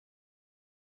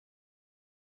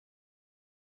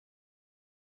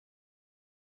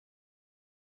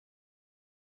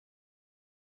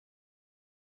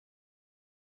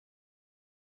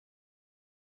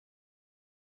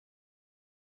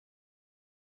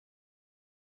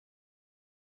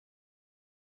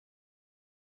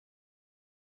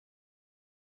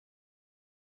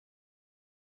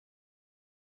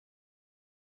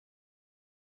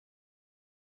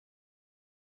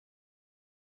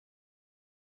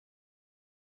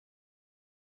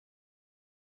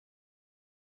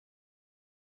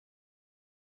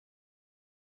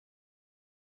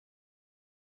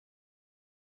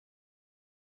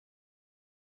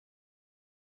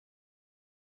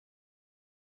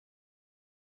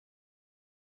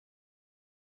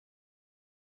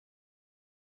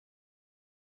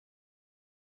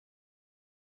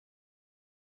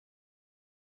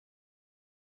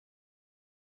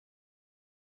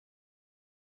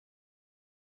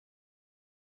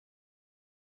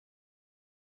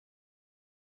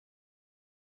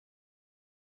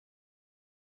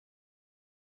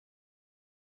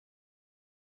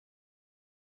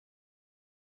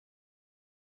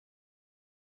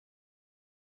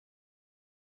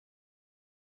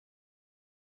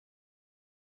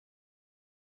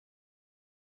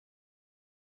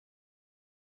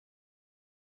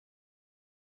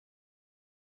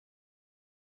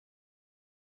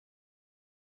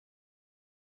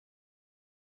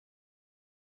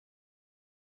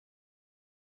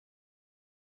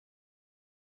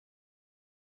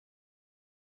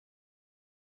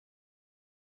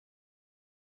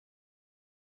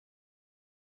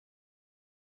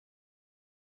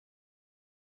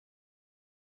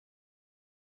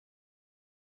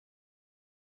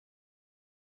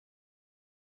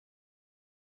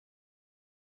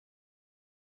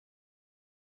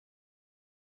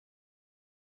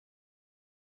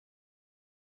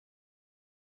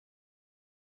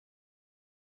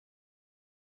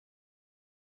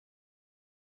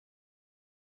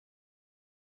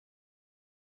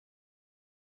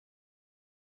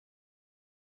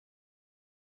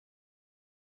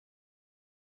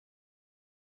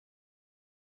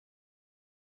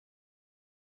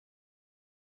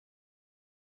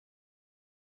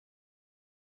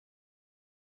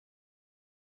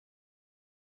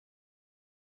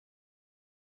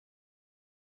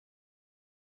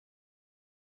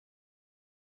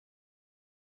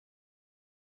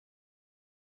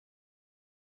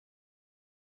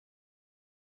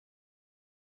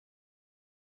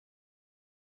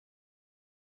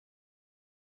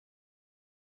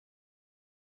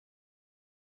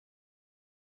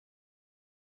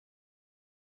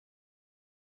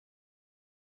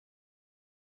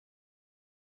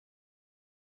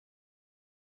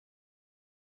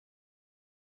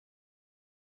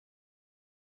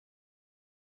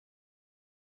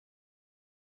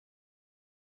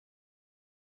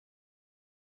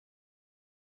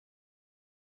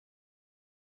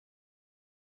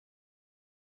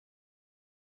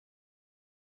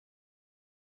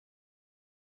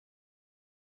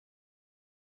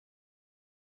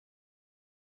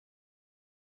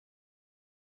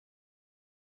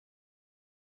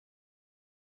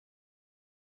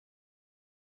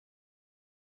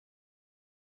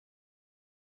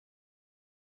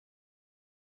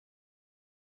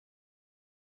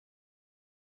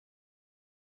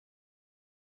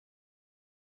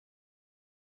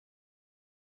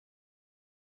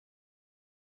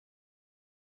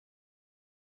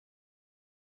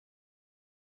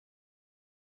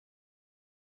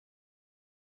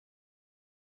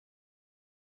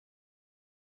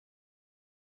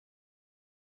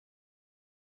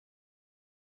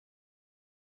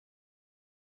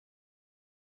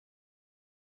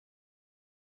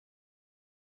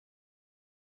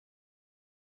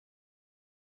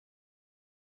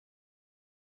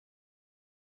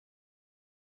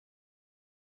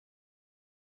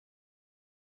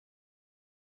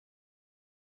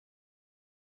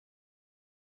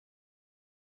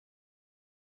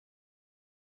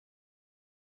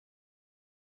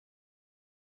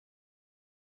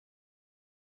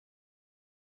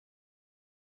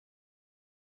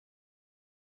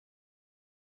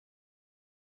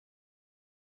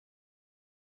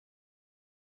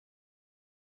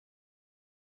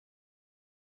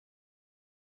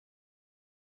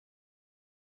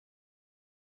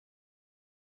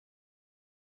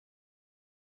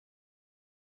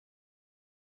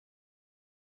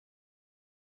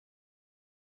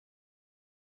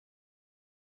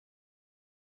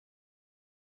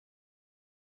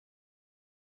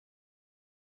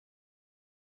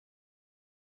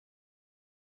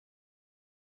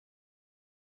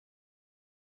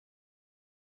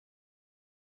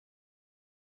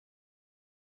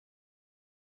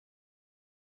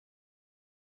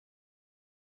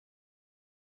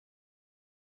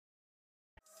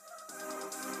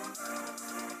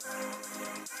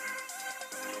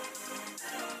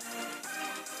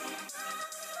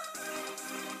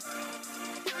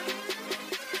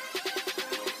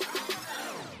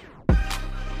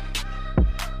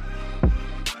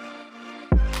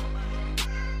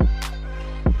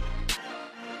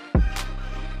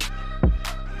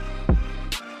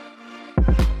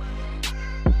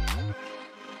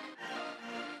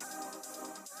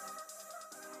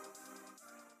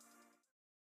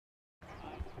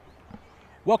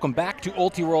Welcome back to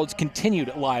Ultiworld's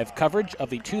continued live coverage of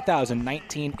the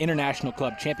 2019 International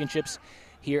Club Championships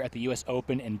here at the U.S.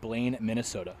 Open in Blaine,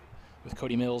 Minnesota. With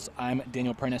Cody Mills, I'm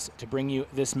Daniel Prentice to bring you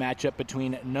this matchup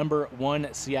between number 1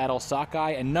 Seattle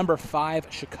Sockeye and number 5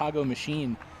 Chicago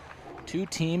Machine. Two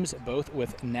teams, both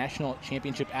with national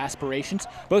championship aspirations,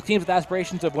 both teams with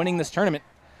aspirations of winning this tournament.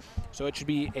 So it should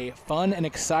be a fun and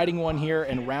exciting one here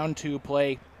in round 2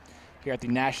 play here at the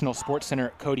National Sports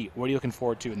Center. Cody, what are you looking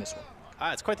forward to in this one?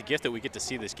 It's quite the gift that we get to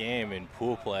see this game in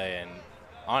pool play, and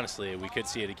honestly, we could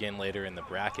see it again later in the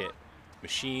bracket.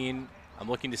 Machine, I'm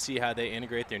looking to see how they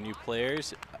integrate their new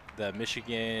players. The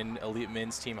Michigan Elite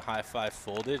Men's Team High Five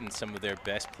folded, and some of their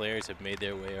best players have made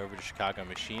their way over to Chicago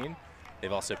Machine.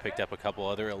 They've also picked up a couple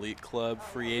other Elite Club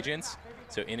free agents,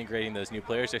 so integrating those new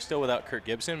players. They're still without Kurt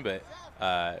Gibson,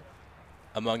 but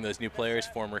among those new players,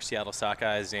 former Seattle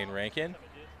Sockeye Zane Rankin.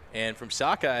 And from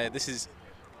Sockeye, this is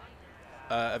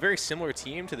a very similar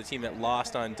team to the team that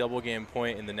lost on double game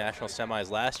point in the national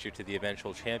semis last year to the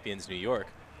eventual champions, New York.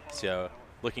 So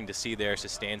looking to see their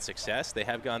sustained success. They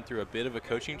have gone through a bit of a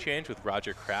coaching change with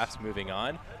Roger Crafts moving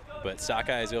on, but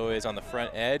Sockeye is always on the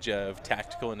front edge of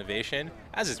tactical innovation,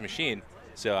 as is Machine.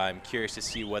 So I'm curious to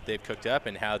see what they've cooked up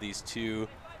and how these two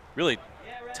really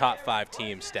top 5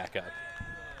 teams stack up.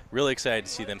 Really excited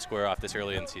to see them square off this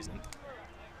early in the season.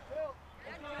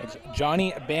 It's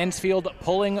Johnny Bansfield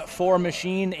pulling for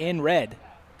Machine in red.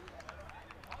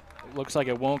 It looks like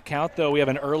it won't count, though. We have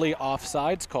an early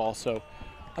offsides call, so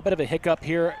a bit of a hiccup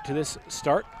here to this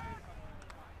start.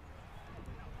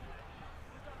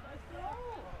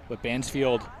 But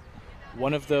Bansfield,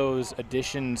 one of those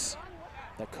additions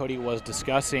that Cody was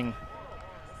discussing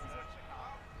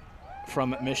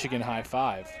from Michigan High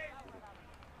Five.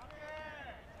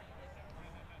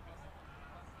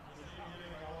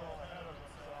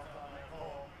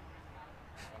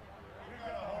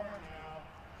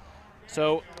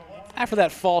 So after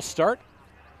that false start,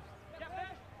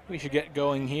 we should get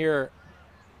going here.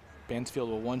 Bansfield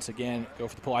will once again go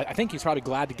for the pull. I think he's probably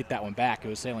glad to get that one back. It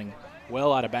was sailing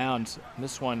well out of bounds. And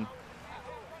this one,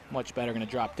 much better, going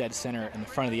to drop dead center in the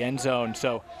front of the end zone.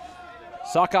 So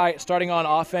Sockeye starting on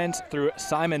offense through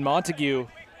Simon Montague.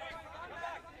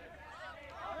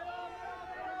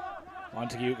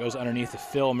 Montague goes underneath to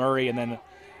Phil Murray, and then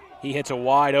he hits a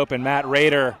wide open Matt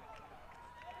Rader.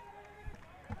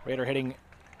 Rader hitting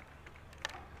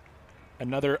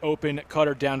another open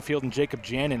cutter downfield and Jacob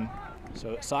Jannon.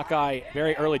 So Sockeye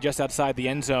very early just outside the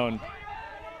end zone.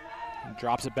 And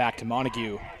drops it back to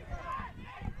Montague.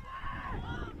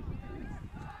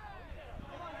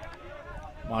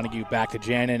 Montague back to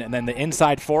Jannon, and then the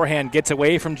inside forehand gets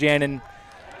away from Jannon.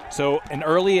 So an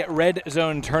early red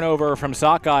zone turnover from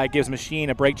Sockeye gives Machine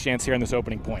a break chance here in this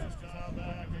opening point.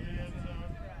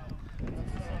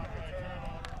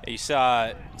 You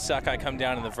saw Sockeye come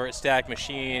down in the vert stack.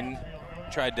 Machine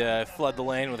tried to flood the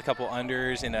lane with a couple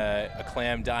unders in a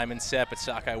clam diamond set, but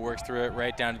Sockeye worked through it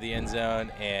right down to the end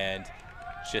zone, and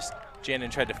just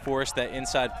Jannon tried to force that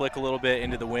inside flick a little bit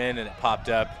into the wind, and it popped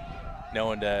up. No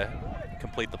one to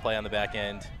complete the play on the back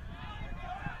end.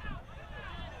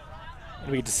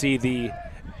 We get to see the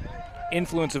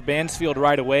influence of Bansfield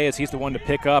right away as he's the one to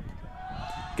pick up.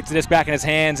 Gets this back in his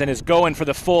hands and is going for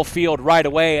the full field right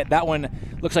away. That one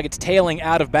looks like it's tailing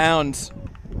out of bounds.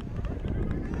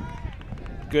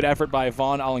 Good effort by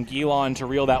Vaughn Alangilon to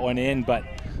reel that one in, but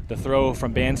the throw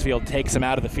from Bansfield takes him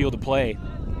out of the field of play.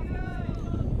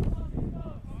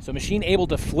 So Machine able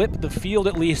to flip the field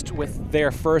at least with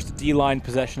their first D-line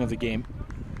possession of the game.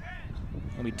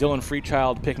 It'll be Dylan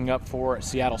Freechild picking up for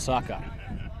Seattle Sockeye.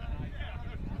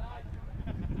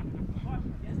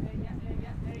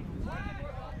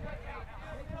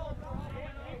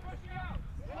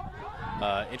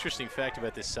 Interesting fact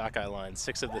about this Sockeye line,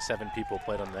 6 of the 7 people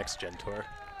played on the Next Gen Tour.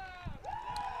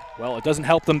 Well, it doesn't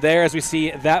help them there as we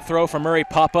see that throw from Murray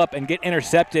pop up and get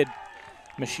intercepted.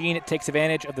 Machine takes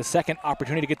advantage of the second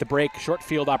opportunity to get the break, short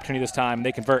field opportunity this time.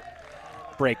 They convert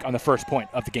break on the first point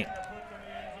of the game.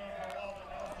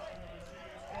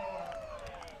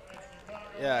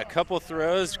 Yeah, a couple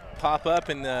throws pop up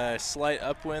in the slight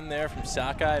upwind there from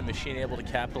Sockeye. Machine able to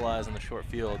capitalize on the short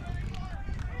field.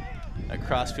 That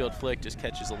crossfield flick just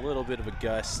catches a little bit of a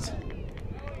gust.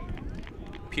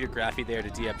 Peter Graffey there to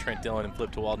D-up Trent Dillon and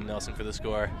flip to Walden Nelson for the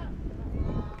score.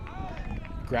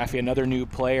 Graffey, another new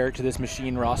player to this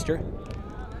Machine roster.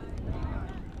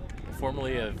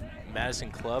 Formerly of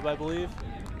Madison Club, I believe.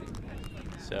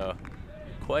 So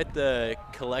quite the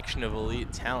collection of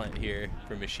elite talent here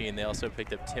for Machine. They also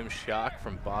picked up Tim Schock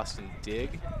from Boston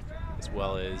Dig, as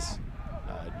well as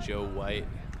Joe White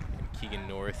and Keegan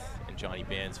North and Johnny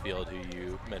Bansfield, who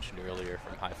you mentioned earlier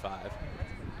from High Five.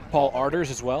 Paul Arders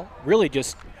as well. Really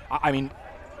just, I mean,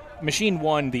 Machine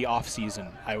won the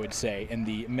offseason, I would say, in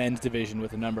the men's division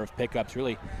with a number of pickups,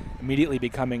 really immediately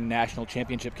becoming national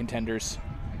championship contenders.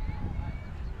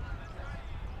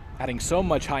 Adding so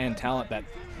much high-end talent that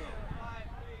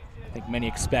I think many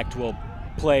expect will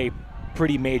play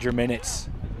pretty major minutes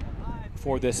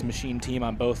for this Machine team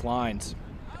on both lines.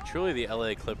 Truly the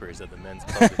LA Clippers of the men's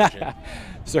club division.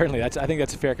 Certainly, I think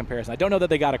that's a fair comparison. I don't know that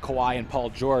they got a Kawhi and Paul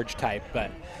George type, but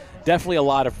definitely a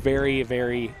lot of very,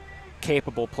 very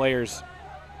capable players.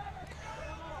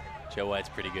 Joe White's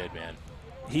pretty good, man.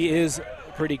 He is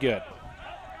pretty good.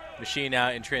 Machine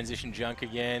out in transition junk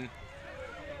again.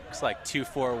 Looks like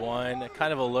 2-4-1,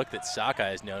 kind of a look that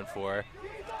Sockeye is known for.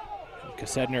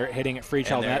 Kassedner hitting it free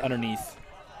child net underneath.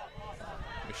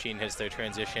 Machine hits their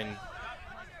transition.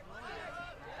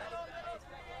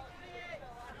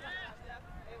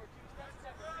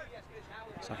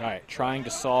 Sockeye trying to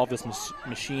solve this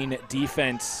Machine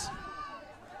defense.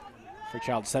 Free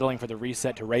child settling for the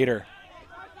reset to Raider.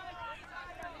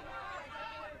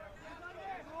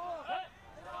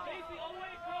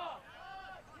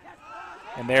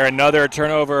 And there another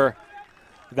turnover.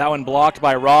 That one blocked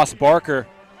by Ross Barker.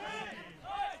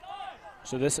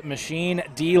 So this Machine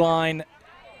D-line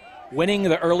winning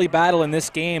the early battle in this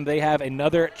game. They have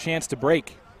another chance to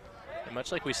break. And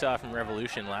much like we saw from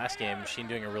Revolution last game, Machine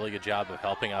doing a really good job of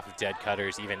helping off of dead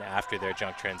cutters even after their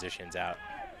junk transitions out.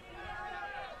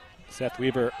 Seth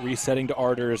Weaver resetting to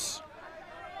Arders.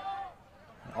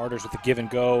 Arders with the give and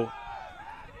go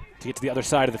to get to the other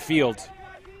side of the field.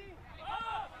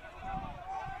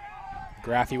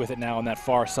 Graffy with it now on that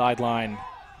far sideline.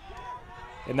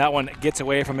 And that one gets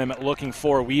away from him looking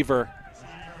for Weaver.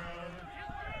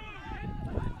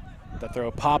 The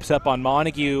throw pops up on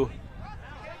Montague.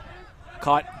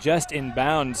 Caught just in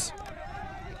bounds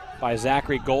by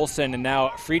Zachary Golson. And now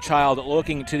Freechild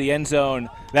looking to the end zone.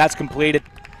 That's completed.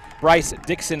 Bryce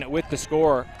Dixon with the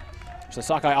score. So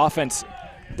Sockeye offense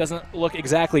doesn't look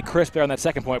exactly crisp there on that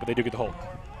second point, but they do get the hold.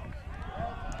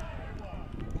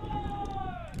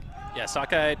 Yeah,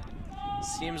 Sockeye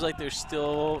seems like they're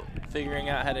still figuring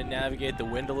out how to navigate the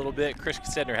wind a little bit. Chris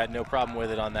Kassedner had no problem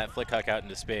with it on that flick huck out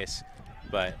into space.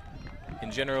 But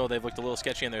in general, they've looked a little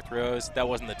sketchy in their throws. That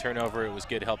wasn't the turnover. It was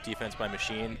good help defense by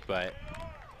Machine. But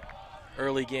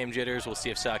early game jitters, we'll see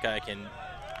if Sockeye can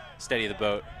steady the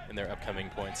boat in their upcoming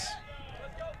points.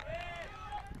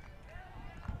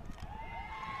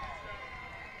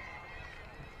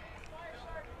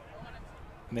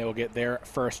 And they will get their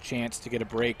first chance to get a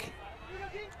break.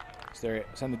 So they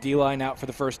send the D-line out for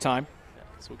the first time.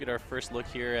 So we'll get our first look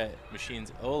here at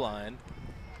Machine's O-line.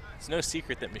 It's no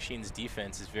secret that Machine's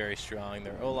defense is very strong.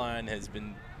 Their O-line has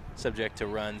been subject to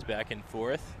runs back and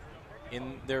forth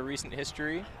in their recent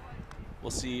history.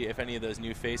 We'll see if any of those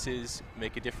new faces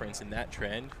make a difference in that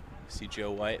trend. You see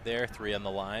Joe White there, 3 on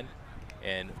the line.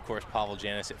 And, of course, Pavel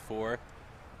Janis at 4.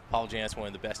 Pavel Janis, one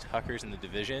of the best huckers in the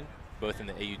division, both in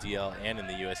the AUDL and in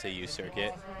the USAU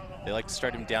circuit. They like to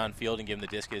start him downfield and give him the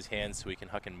disc in his hands so he can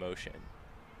huck in motion.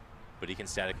 But he can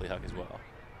statically huck as well.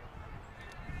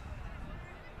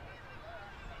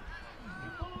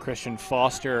 Christian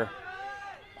Foster,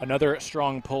 another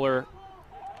strong puller.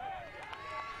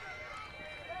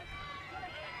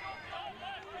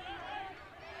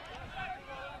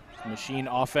 Machine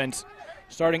offense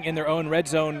starting in their own red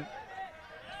zone.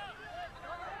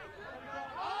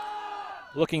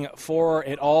 Looking for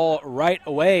it all right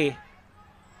away.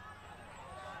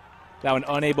 That one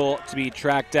unable to be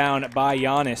tracked down by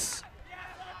Giannis.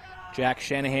 Jack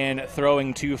Shanahan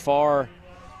throwing too far.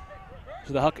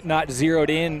 So the huck not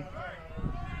zeroed in.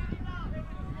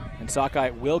 And Sockeye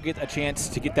will get a chance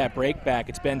to get that break back.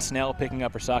 It's Ben Snell picking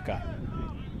up for Sockeye.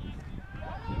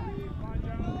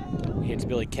 He hits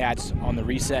Billy Katz on the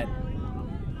reset.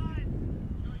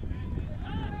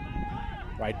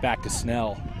 Right back to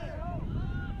Snell.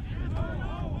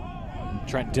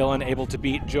 Trent Dillon able to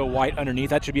beat Joe White underneath.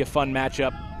 That should be a fun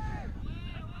matchup.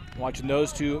 Watching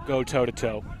those two go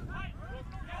toe-to-toe.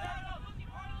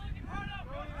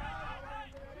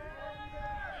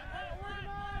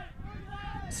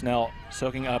 Snell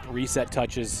soaking up reset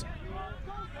touches.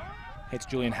 Hits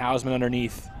Julian Hausman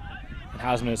underneath. And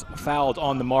Hausman is fouled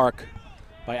on the mark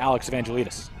by Alex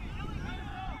Evangelidis.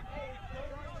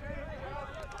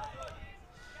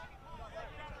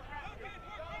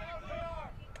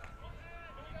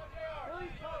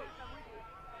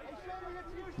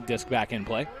 Disc back in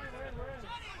play.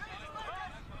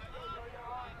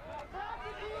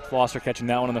 Foster catching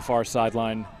that one on the far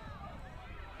sideline.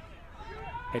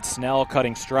 It's Snell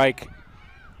cutting strike.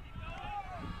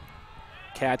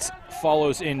 Katz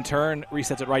follows in turn,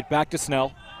 resets it right back to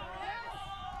Snell.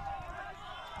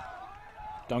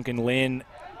 Duncan Lynn,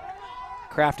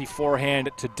 crafty forehand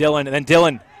to Dillon, and then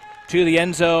Dillon to the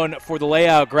end zone for the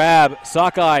layout grab.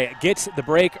 Sockeye gets the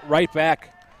break right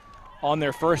back on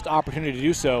their first opportunity to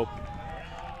do so.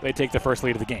 They take the first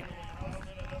lead of the game.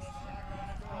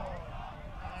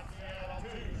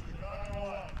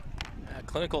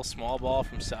 Clinical small ball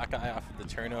from Sockeye off of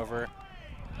the turnover.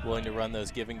 Willing to run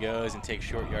those give and goes and take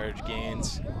short yardage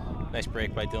gains. Nice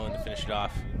break by Dillon to finish it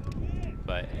off.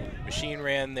 But Machine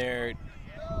ran their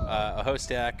a host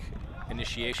stack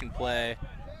initiation play.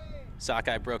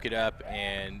 Sockeye broke it up,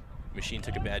 and Machine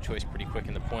took a bad choice pretty quick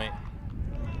in the point.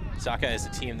 Sockeye is a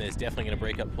team that is definitely going to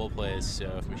break up pull plays, so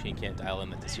if Machine can't dial in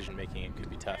the decision making, it could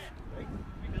be tough.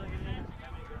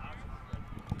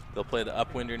 They'll play the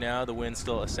upwinder now. The wind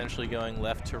still essentially going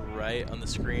left to right on the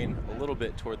screen, a little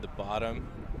bit toward the bottom.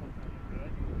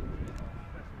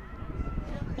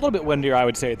 A little bit windier, I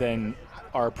would say, than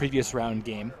our previous round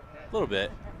game. A little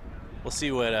bit. We'll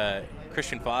see what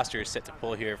Christian Foster is set to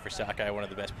pull here for Sockeye, one of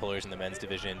the best pullers in the men's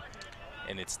division.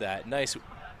 And it's a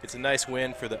nice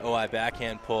win for the OI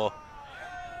backhand pull.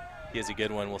 He has a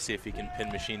good one. We'll see if he can pin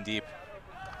Machine deep.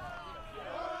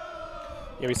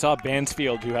 Yeah, we saw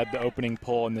Bansfield, who had the opening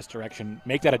pull in this direction,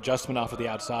 make that adjustment off of the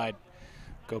outside,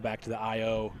 go back to the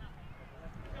IO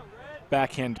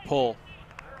backhand pull.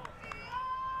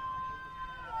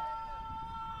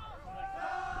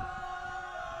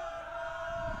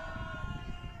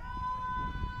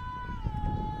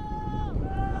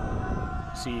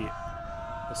 See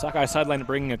the Sockeye sideline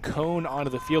bringing a cone onto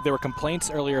the field. There were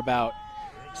complaints earlier about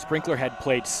sprinkler head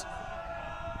plates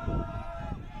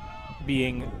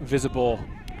being visible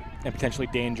and potentially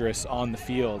dangerous on the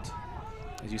field.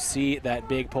 As you see that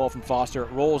big pull from Foster,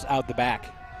 it rolls out the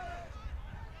back.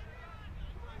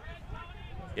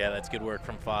 Yeah, that's good work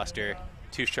from Foster.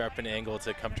 Too sharp an angle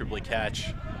to comfortably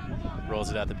catch. Rolls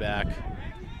it out the back.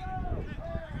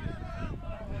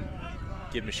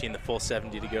 Give Machine the full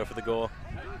 70 to go for the goal.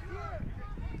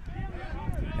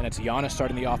 And it's Giannis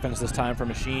starting the offense this time for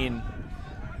Machine.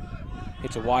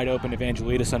 Hits a wide open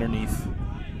Evangelidis underneath.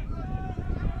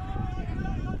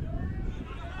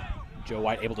 Joe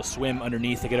White able to swim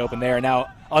underneath to get open there. Now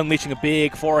unleashing a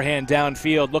big forehand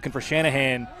downfield, looking for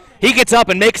Shanahan. He gets up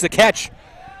and makes the catch.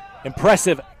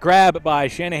 Impressive grab by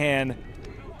Shanahan.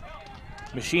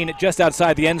 Machine just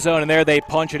outside the end zone, and there they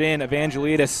punch it in.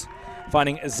 Evangelidis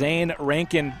finding Zane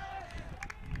Rankin.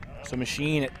 So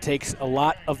Machine takes a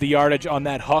lot of the yardage on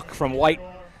that huck from White.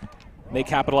 They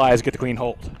capitalize, get the clean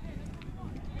hold.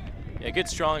 Yeah, good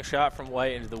strong shot from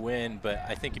White into the wind, but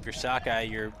I think if you're Sockeye,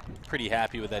 you're pretty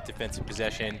happy with that defensive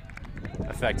possession.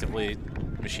 Effectively,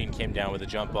 Machine came down with a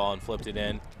jump ball and flipped it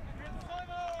in.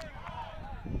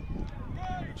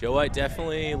 Joe White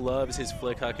definitely loves his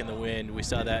flick huck in the wind. We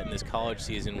saw that in his college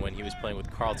season when he was playing with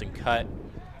Carlton Cut.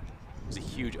 It was a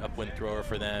huge upwind thrower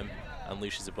for them.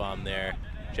 Unleashes a bomb there.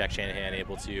 Jack Shanahan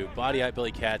able to body out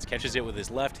Billy Katz, catches it with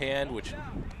his left hand, which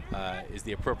is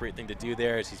the appropriate thing to do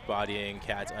there as he's bodying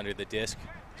Katz under the disc.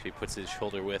 So he puts his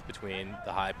shoulder width between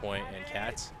the high point and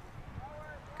Katz.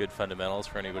 Good fundamentals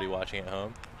for anybody watching at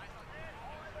home.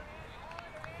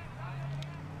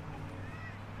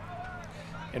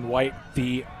 And White,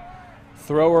 the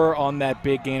thrower on that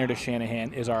big gainer to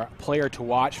Shanahan, is our player to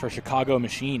watch for Chicago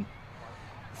Machine.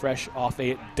 Fresh off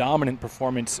a dominant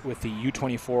performance with the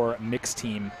U24 mixed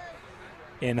team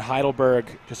in Heidelberg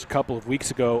just a couple of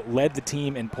weeks ago, led the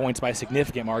team in points by a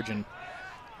significant margin.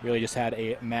 Really just had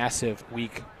a massive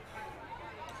week.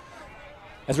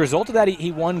 As a result of that,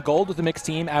 he won gold with the mixed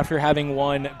team after having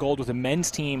won gold with the men's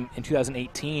team in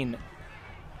 2018.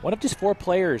 One of just 4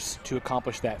 players to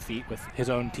accomplish that feat, with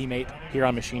his own teammate here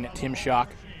on Machine, Tim Schock,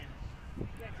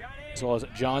 as well as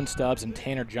John Stubbs and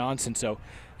Tanner Johnson. So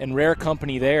in rare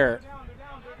company there.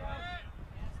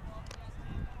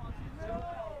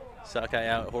 Sockeye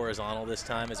out horizontal this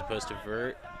time as opposed to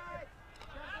vert.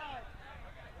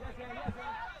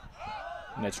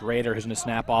 And it's Rader who's going to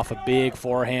snap off a big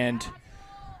forehand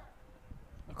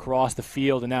across the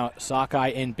field, and now Sockeye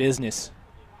in business.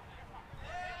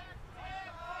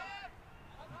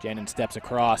 Gannon steps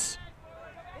across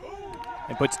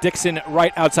and puts Dixon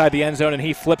right outside the end zone, and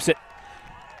he flips it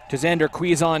to Xander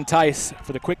Quizon-Tice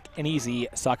for the quick and easy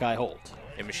Sockeye hold.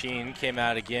 And Machine came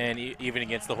out again, even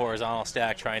against the horizontal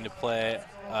stack, trying to play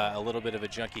a little bit of a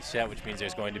junky set, which means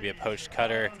there's going to be a poached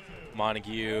cutter.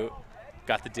 Montague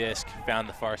got the disc, found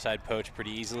the far side poach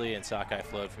pretty easily, and Sockeye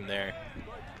flowed from there.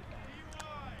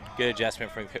 Good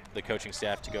adjustment from the coaching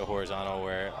staff to go horizontal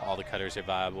where all the cutters are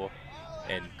viable,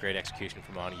 and great execution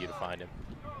from Montague to find him.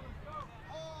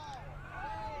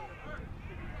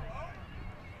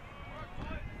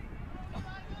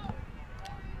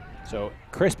 So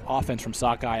crisp offense from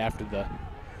Sockeye after the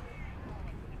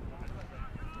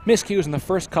miscues in the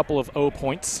first couple of O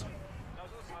points.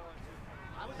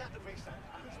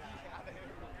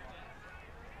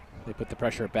 They put the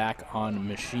pressure back on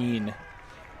Machine.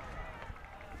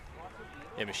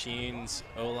 Yeah, Machine's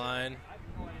O-line,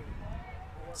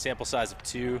 sample size of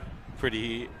 2,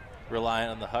 pretty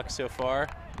reliant on the Huck so far.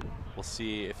 We'll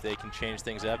see if they can change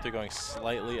things up. They're going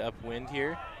slightly upwind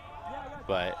here,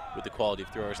 but with the quality of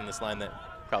throwers in this line, that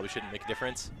probably shouldn't make a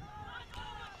difference.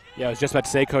 Yeah, I was just about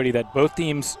to say, Cody, that both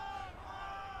teams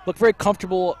look very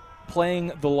comfortable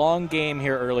playing the long game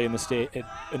here early in the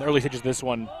early stages of this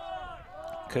one.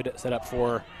 Could set up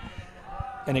for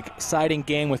an exciting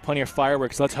game with plenty of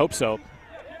fireworks. Let's hope so.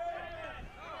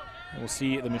 We'll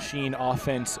see the Machine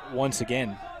offense once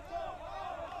again.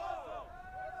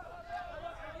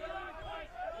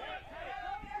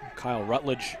 Kyle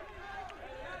Rutledge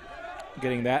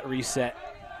getting that reset.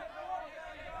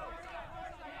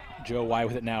 Joe White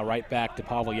with it now, right back to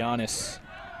Pavlianis.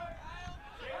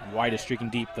 White is streaking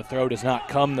deep. The throw does not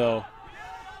come, though.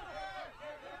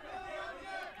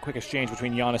 Quick exchange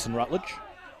between Giannis and Rutledge.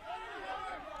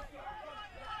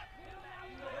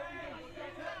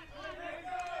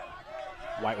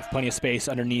 White with plenty of space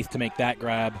underneath to make that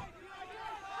grab.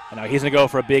 And now he's going to go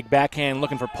for a big backhand,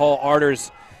 looking for Paul Arders.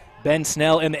 Ben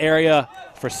Snell in the area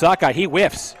for Sockeye. He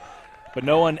whiffs, but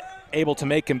no one able to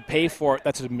make him pay for it.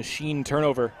 That's a Machine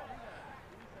turnover.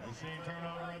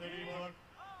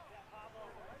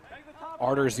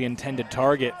 Arders the intended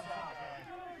target.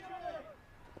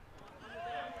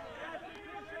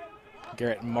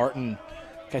 Garrett Martin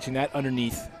catching that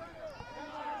underneath.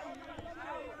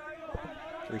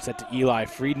 Reset to Eli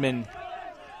Friedman.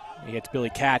 He hits Billy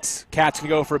Katz. Katz can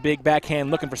go for a big backhand,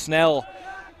 looking for Snell.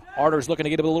 Arders looking to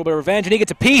get a little bit of revenge, and he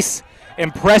gets a piece.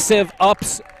 Impressive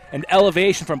ups and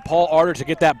elevation from Paul Arders to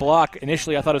get that block.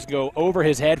 Initially, I thought it was going to go over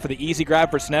his head for the easy grab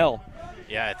for Snell.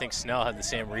 Yeah, I think Snell had the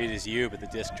same read as you, but the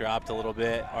disc dropped a little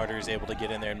bit. Arders able to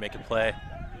get in there and make a play.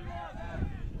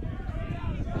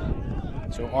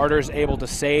 So Arders able to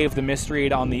save the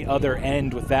misread on the other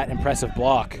end with that impressive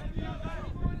block.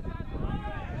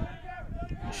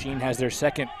 Machine has their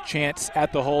second chance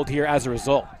at the hold here as a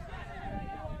result.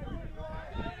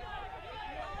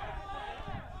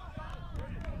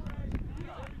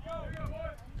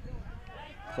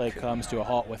 Play comes to a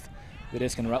halt with the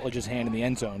disc in Rutledge's hand in the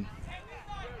end zone.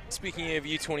 Speaking of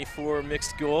U24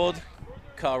 mixed gold,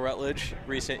 Kyle Rutledge,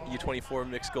 recent U24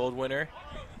 mixed gold winner,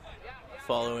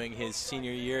 following his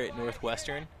senior year at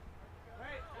Northwestern.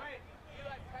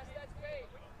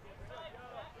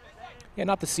 Yeah,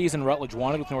 not the season Rutledge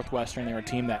wanted with Northwestern. They were a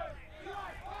team that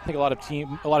I think a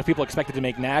lot of people expected to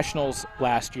make nationals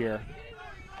last year.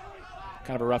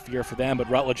 Kind of a rough year for them, but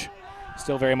Rutledge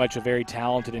still very much a very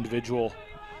talented individual.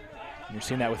 And you're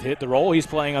seeing that with the role he's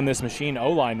playing on this Machine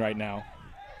O-line right now.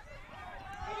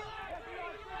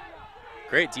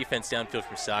 Great defense downfield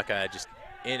from Sockeye, just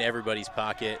in everybody's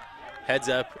pocket. Heads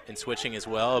up and switching as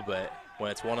well, but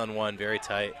when it's one-on-one, very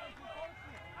tight.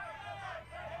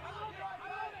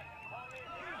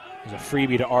 There's a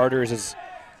freebie to Arders as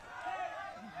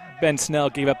Ben Snell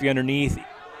gave up the underneath.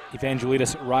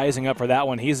 Evangelides rising up for that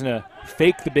one. He's going to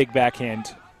fake the big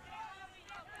backhand.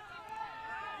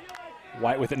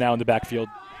 White with it now in the backfield.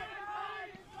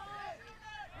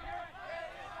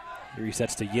 He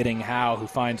resets to Yitting Howe, who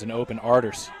finds an open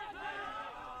Arders.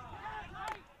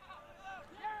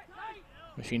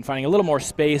 Machine finding a little more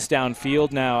space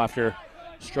downfield now after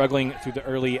struggling through the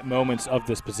early moments of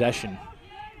this possession.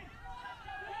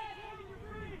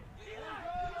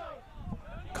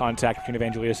 Contact between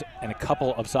Evangelides and a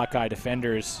couple of Sockeye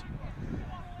defenders.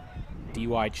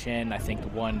 D.Y. Chen, I think the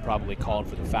one probably called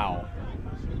for the foul.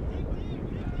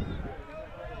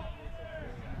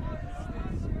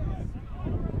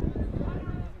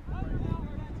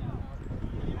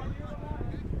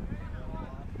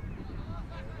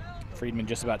 Friedman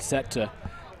just about set to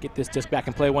get this disc back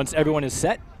in play once everyone is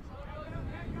set.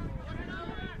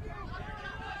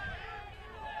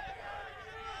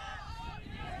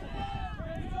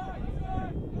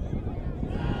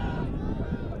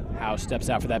 Howe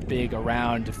steps out for that big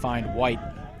around to find White.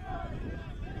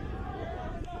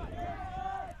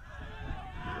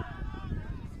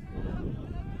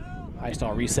 High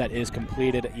stall reset is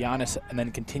completed. Giannis and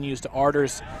then continues to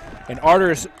Arders. And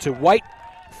Arders to White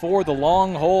for the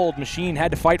long hold. Machine had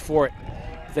to fight for it.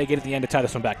 They get at the end to tie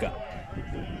this one back up.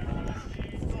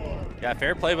 Yeah,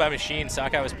 fair play by Machine.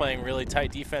 Sockeye was playing really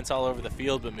tight defense all over the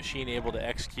field, but Machine able to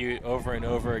execute over and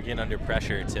over again under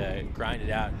pressure to grind it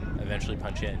out and eventually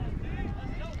punch in.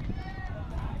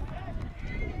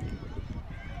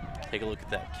 Take a look at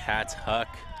that Cat's Huck.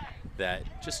 that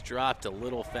just dropped a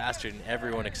little faster than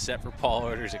everyone except for Paul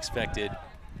Orders expected.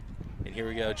 And here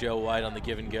we go, Joe White on the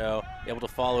give and go, able to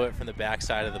follow it from the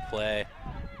backside of the play.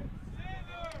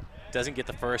 Doesn't get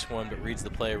the first one, but reads the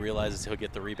play, realizes he'll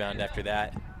get the rebound after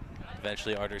that.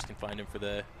 Eventually, Orders can find him for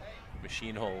the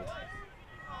machine hold.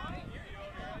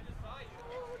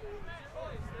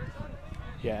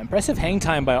 Yeah, impressive hang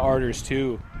time by Orders,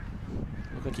 too.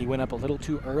 Looked like he went up a little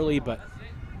too early, but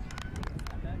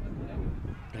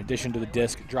in addition to the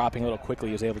disc dropping a little quickly,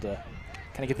 he was able to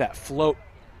kind of get that float,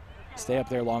 stay up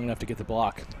there long enough to get the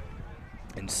block,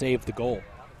 and save the goal.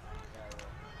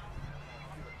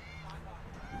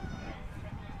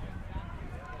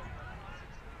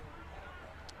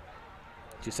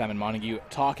 To Simon Montague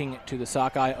talking to the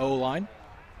Sockeye O-line.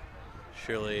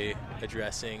 Surely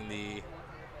addressing the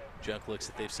junk looks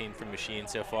that they've seen from Machine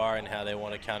so far and how they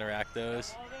want to counteract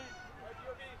those.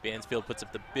 Bansfield puts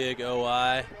up the big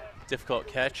OI, difficult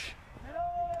catch.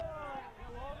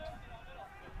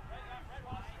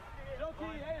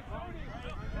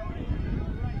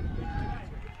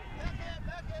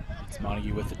 It's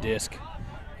Montague with the disc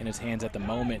in his hands at the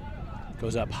moment.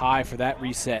 Goes up high for that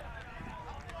reset.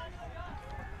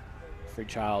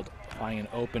 Freechild finding an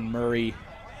open Murray.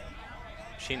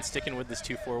 Machine sticking with this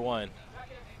 2-4-1.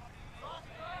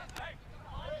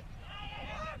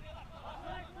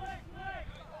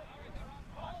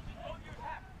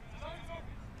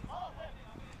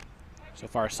 So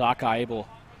far, Sockeye able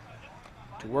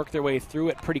to work their way through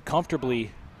it pretty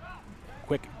comfortably.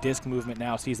 Quick disc movement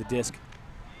now, sees the disc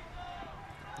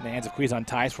in the hands of Quizon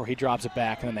Tice before he drops it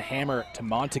back, and then the hammer to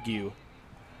Montague.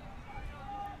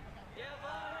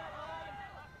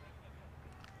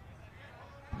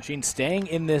 Machine staying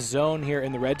in this zone here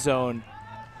in the red zone.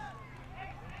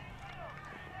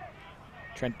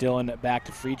 Trent Dillon back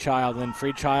to Freechild, and then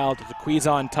Freechild to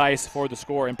Quizon Tice for the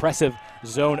score. Impressive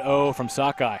zone O from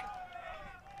Sockeye.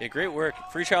 Yeah, great work.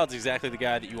 Freechild's exactly the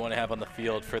guy that you want to have on the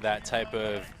field for that type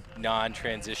of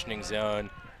non-transitioning zone.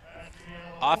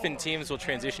 Often teams will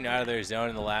transition out of their zone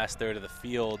in the last third of the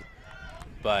field,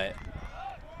 but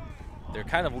they're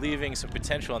kind of leaving some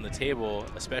potential on the table,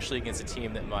 especially against a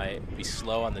team that might be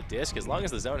slow on the disc. As long as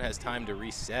the zone has time to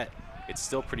reset, it's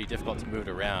still pretty difficult to move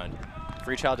it around.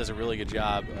 Freechild does a really good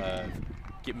job of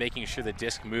making sure the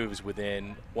disc moves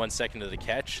within 1 second of the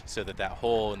catch so that that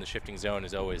hole in the shifting zone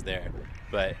is always there.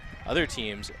 But other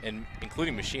teams, and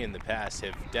including Machine in the past,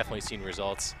 have definitely seen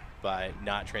results by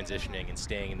not transitioning and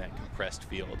staying in that compressed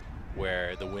field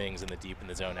where the wings and the deep in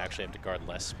the zone actually have to guard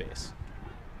less space.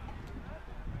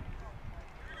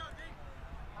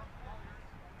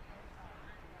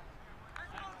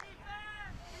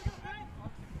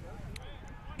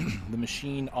 The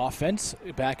Machine offense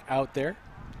back out there.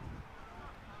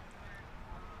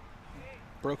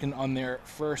 Broken on their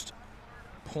first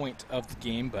point of the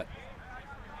game, but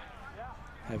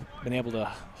have been able to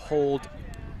hold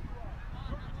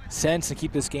sense and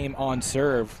keep this game on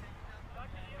serve.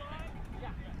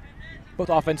 Both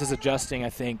offenses adjusting, I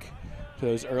think, to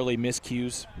those early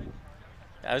miscues.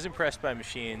 I was impressed by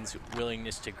Machine's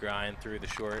willingness to grind through the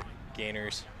short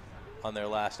gainers on their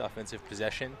last offensive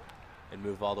possession and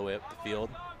move all the way up the field.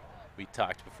 We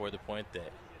talked before the point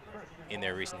that in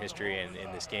their recent history and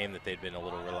in this game that they'd been a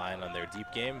little reliant on their deep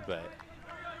game, but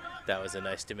that was a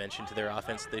nice dimension to their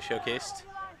offense that they showcased.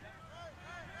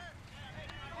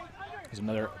 There's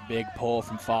another big pull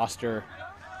from Foster.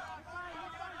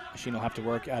 Machine will have to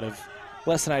work out of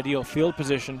less than ideal field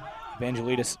position.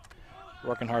 Evangelides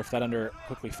working hard for that under,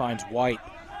 quickly finds White.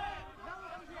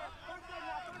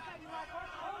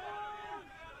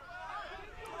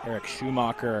 Eric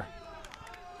Schumacher.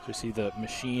 You see the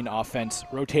Machine offense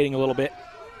rotating a little bit.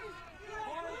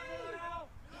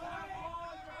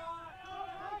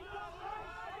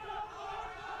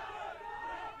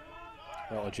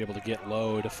 Rutledge able to get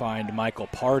low to find Michael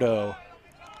Pardo.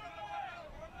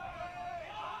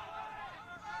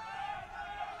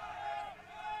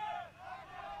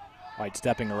 White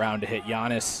stepping around to hit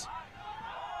Giannis.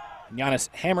 Giannis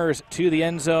hammers to the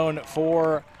end zone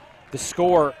for the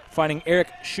score, finding Eric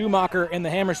Schumacher in the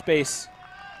hammer space.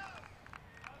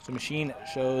 So Machine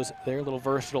shows they're a little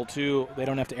versatile too. They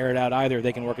don't have to air it out either.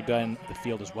 They can work it down the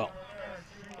field as well.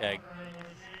 Yeah,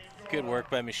 good work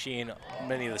by Machine.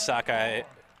 Many of the Sockeye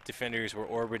defenders were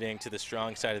orbiting to the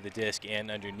strong side of the disc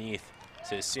and underneath.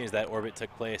 So as soon as that orbit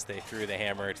took place, they threw the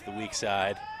hammer to the weak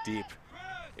side, deep,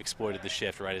 exploited the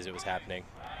shift right as it was happening.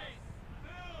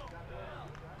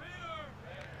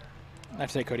 I have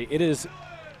to say, Cody, it is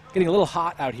getting a little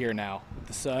hot out here now.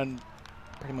 The sun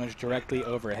pretty much directly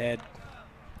overhead.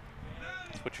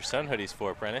 That's what your sun hoodie's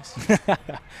for, Prentice.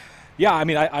 Yeah, I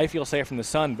mean, I feel safe from the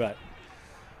sun, but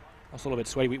Also a little bit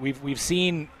sweaty. We've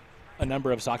seen a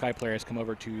number of Sockeye players come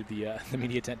over to the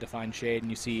media tent to find shade, and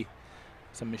you see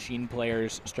some Machine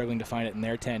players struggling to find it in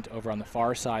their tent over on the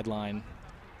far sideline.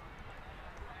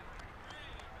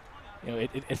 You know,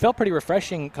 it felt pretty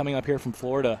refreshing coming up here from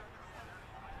Florida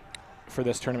for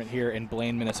this tournament here in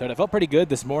Blaine, Minnesota. It felt pretty good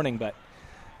this morning, but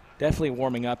definitely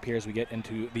warming up here as we get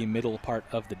into the middle part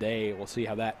of the day. We'll see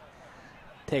how that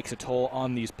takes a toll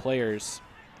on these players.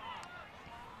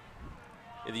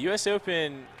 Yeah, the U.S.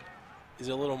 Open is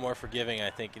a little more forgiving, I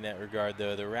think, in that regard,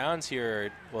 though. The rounds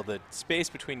here, well, the space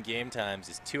between game times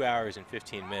is 2 hours and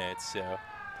 15 minutes, so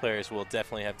players will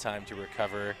definitely have time to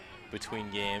recover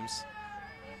between games.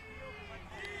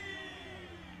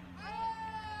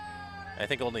 I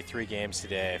think only 3 games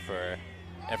today for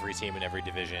every team in every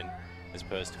division as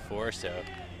opposed to 4, so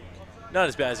not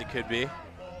as bad as it could be.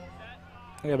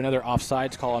 We have another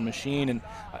offsides call on Machine, and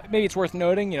maybe it's worth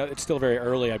noting, you know, it's still very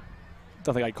early. I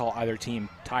don't think I'd call either team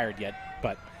tired yet,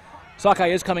 but Sockeye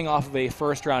is coming off of a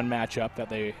first-round matchup that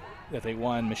they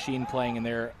won. Machine playing in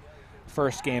their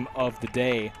first game of the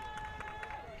day.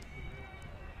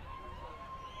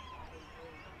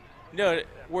 No,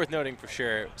 worth noting for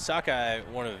sure, Sockeye,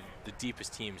 one of the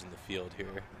deepest teams in the field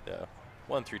here, though.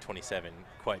 1 through 27,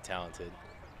 quite talented.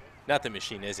 Not that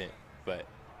Machine isn't, but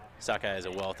Sockeye has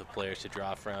a wealth of players to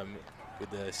draw from with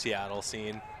the Seattle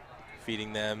scene,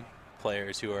 feeding them.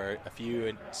 Players who are a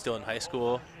few still in high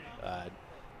school.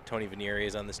 Tony Vanieri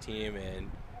is on this team and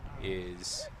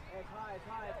is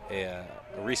a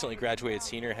recently graduated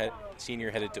senior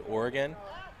headed to Oregon,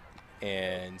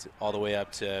 and all the way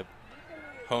up to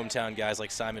hometown guys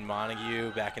like Simon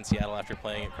Montague back in Seattle after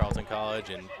playing at Carleton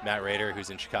College, and Matt Rader, who's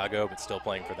in Chicago but still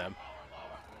playing for them.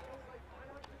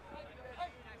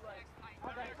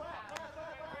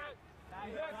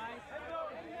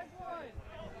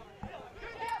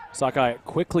 Sockeye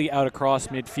quickly out across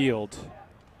midfield.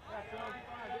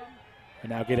 And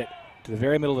now get it to the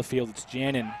very middle of the field. It's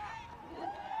Janin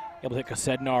able to hit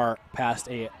Kosednar past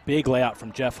a big layout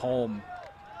from Jeff Holm.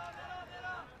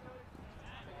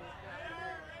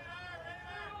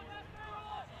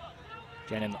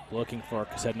 Janin looking for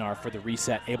Kosednar for the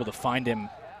reset, able to find him.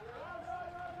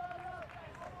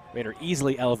 Rader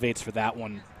easily elevates for that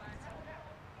one.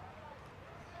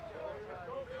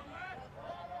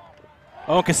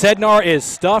 Oh, Kosednar is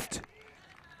stuffed.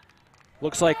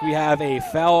 Looks like we have a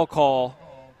foul call.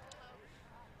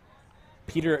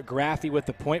 Peter Graffy with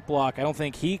the point block. I don't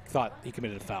think he thought he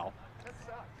committed a foul.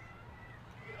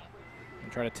 I'm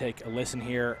trying to take a listen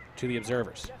here to the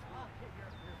observers.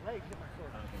 Do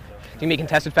you mean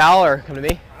contested foul or come to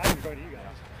me?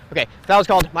 Okay, foul is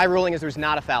called. My ruling is there's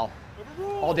not a foul.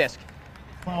 All disc.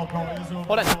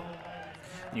 Hold on.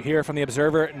 You hear from the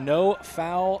observer, no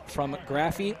foul from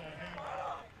Graffy.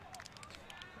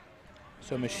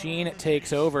 So Machine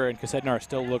takes over, and Kosednar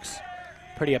still looks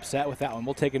pretty upset with that one.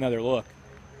 We'll take another look.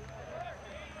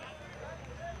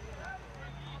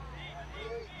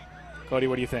 Cody,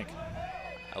 what do you think?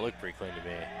 That looked pretty clean to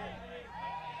me.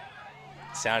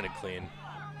 It sounded clean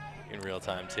in real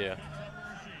time, too.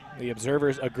 The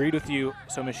observers agreed with you,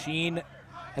 so Machine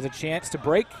has a chance to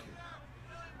break.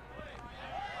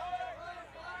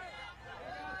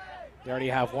 They already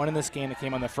have one in this game that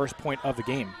came on the first point of the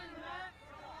game.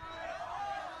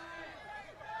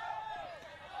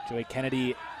 Joey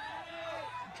Kennedy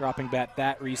dropping back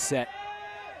that reset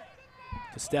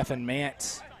to Stefan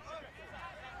Mantz.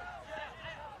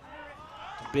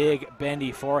 Big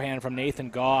bendy forehand from Nathan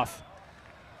Goff.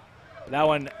 That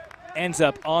one ends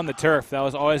up on the turf. That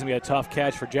was always going to be a tough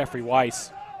catch for Jeffrey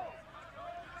Weiss.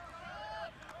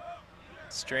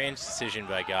 Strange decision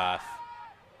by Goff.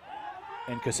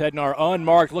 And Kosednar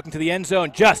unmarked, looking to the end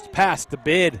zone, just past the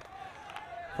bid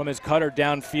from his cutter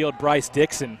downfield, Bryce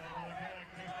Dixon.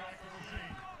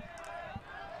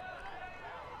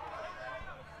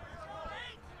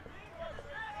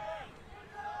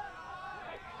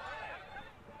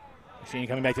 Machine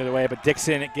coming back the other way, but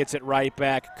Dixon gets it right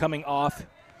back, coming off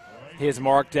his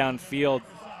mark downfield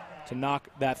to knock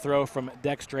that throw from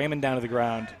Dex Draymond down to the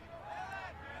ground.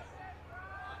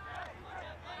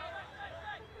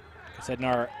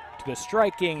 Kosednar to the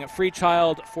striking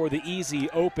Freechild for the easy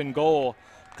open goal.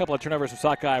 A couple of turnovers from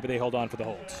Sockeye, but they hold on for the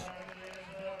holds.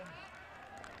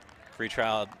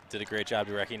 Freechild did a great job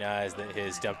to recognize that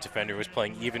his dump defender was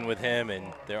playing even with him,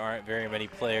 and there aren't very many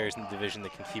players in the division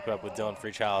that can keep up with Dylan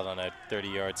Freechild on a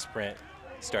 30-yard sprint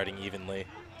starting evenly.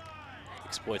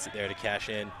 Exploits it there to cash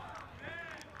in.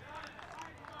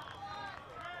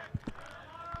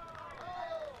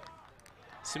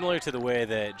 Similar to the way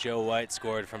that Joe White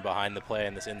scored from behind the play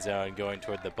in this end zone going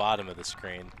toward the bottom of the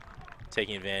screen.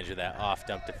 taking advantage of that off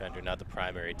dump defender, not the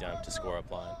primary dump, to score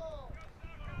up line.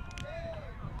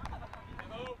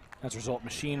 As a result,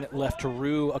 Machine left to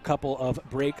rue a couple of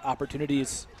break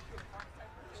opportunities.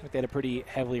 Looks like they had a pretty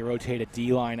heavily rotated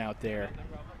D-line out there.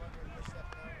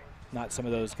 Not some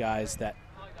of those guys that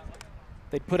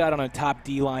they'd put out on a top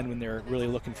D-line when they're really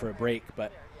looking for a break,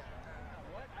 but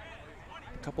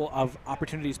a couple of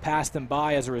opportunities passed them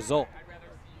by as a result.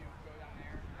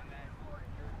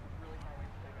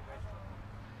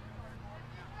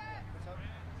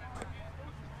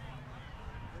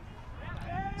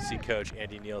 See Coach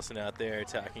Andy Nielsen out there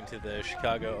talking to the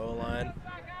Chicago O-line.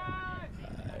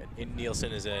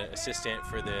 Nielsen is an assistant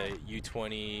for the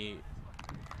U20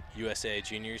 USA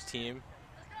Juniors team,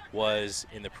 was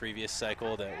in the previous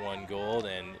cycle that won gold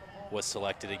and was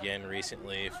selected again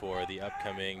recently for the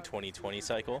upcoming 2020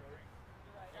 cycle,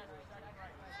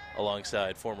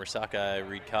 alongside former Sockeye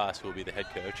Reed Koss, who will be the head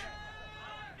coach.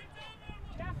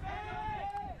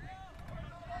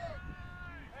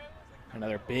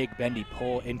 Another big bendy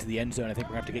pull into the end zone. I think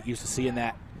we're going to have to get used to seeing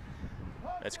that.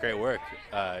 That's great work.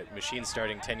 Machine's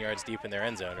starting 10 yards deep in their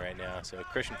end zone right now, so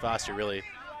Christian Foster really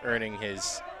earning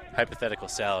his hypothetical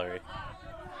salary.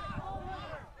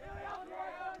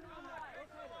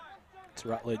 It's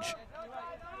Rutledge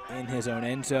in his own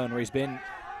end zone, where he's been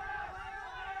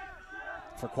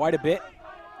for quite a bit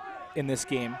in this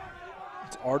game.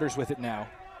 It's Arders with it now.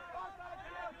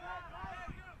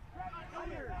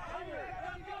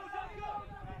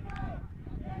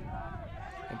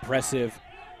 Impressive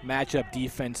matchup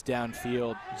defense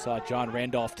downfield. You saw John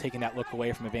Randolph taking that look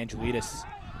away from Evangelides.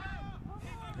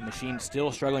 The Machine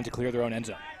still struggling to clear their own end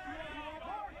zone.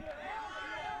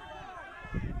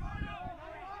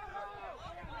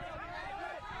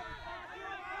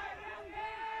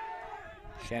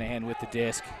 Shanahan with the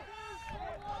disc.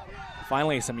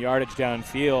 Finally, some yardage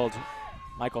downfield.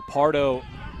 Michael Pardo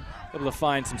able to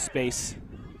find some space.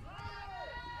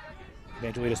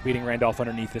 Evangelides beating Randolph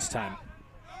underneath this time.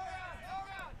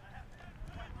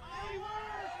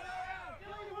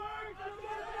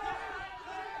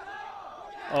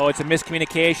 Oh, it's a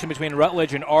miscommunication between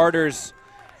Rutledge and Arders,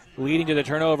 leading to the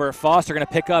turnover. Foster going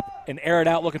to pick up and air it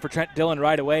out, looking for Trent Dillon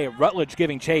right away. Rutledge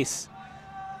giving chase.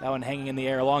 That one hanging in the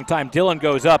air a long time. Dillon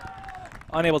goes up,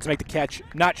 unable to make the catch.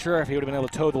 Not sure if he would have been able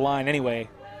to toe the line anyway.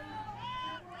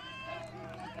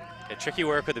 Yeah, tricky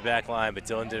work with the back line, but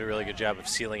Dillon did a really good job of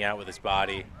sealing out with his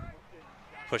body,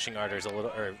 pushing Arders a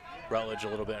little, or Rutledge a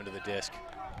little bit under the disc,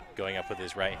 going up with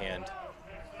his right hand.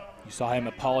 You saw him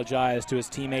apologize to his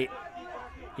teammate.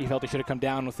 He felt he should have come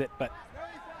down with it, but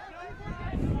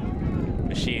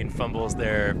Machine fumbles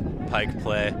their pike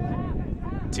play.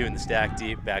 2 in the stack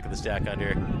deep, back of the stack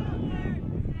under.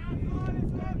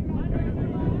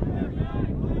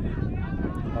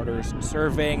 Arders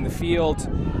surveying the field.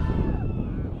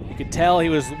 You could tell he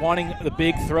was wanting the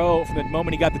big throw from the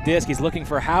moment he got the disc. He's looking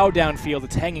for Howe downfield.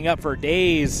 It's hanging up for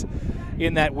days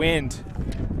in that wind.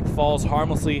 Falls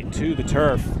harmlessly to the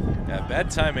turf. Yeah,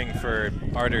 bad timing for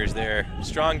Arders there.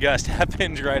 Strong gust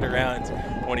happened right around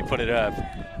when he put it up.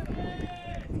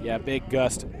 Yeah, big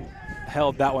gust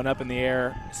held that one up in the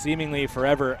air seemingly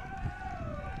forever.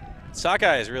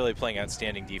 Sockeye is really playing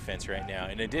outstanding defense right now.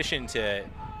 In addition to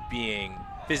being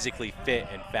physically fit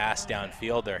and fast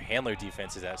downfield, their handler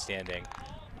defense is outstanding.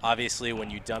 Obviously, when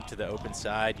you dump to the open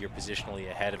side, you're positionally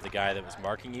ahead of the guy that was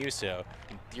marking you, so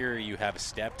in theory you have a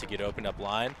step to get open up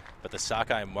line, but the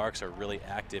Sockeye marks are really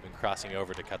active in crossing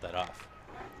over to cut that off.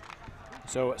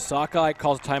 So Sockeye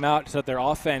calls a timeout to set their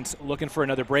offense, looking for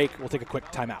another break. We'll take a quick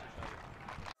timeout.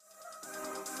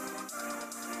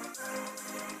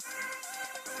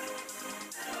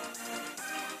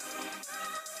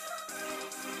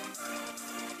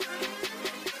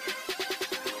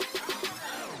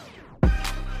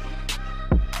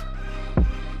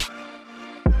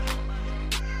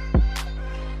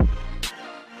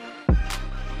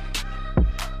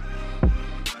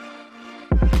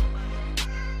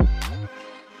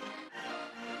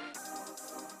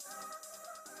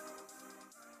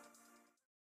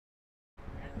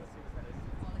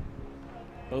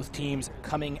 Both teams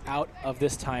coming out of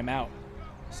this timeout.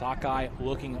 Sockeye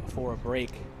looking for a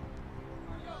break.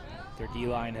 Their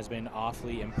D-line has been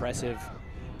awfully impressive,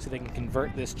 so they can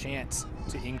convert this chance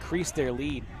to increase their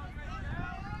lead.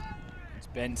 It's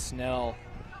Ben Snell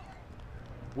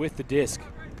with the disc.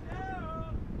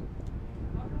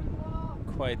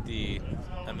 Quite the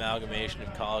amalgamation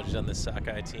of colleges on the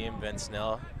Sockeye team. Ben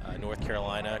Snell, North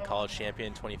Carolina college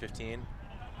champion 2015.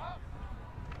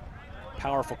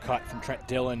 Powerful cut from Trent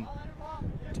Dillon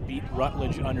to beat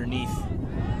Rutledge underneath.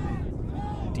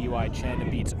 D.Y. Chen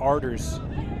beats Arders.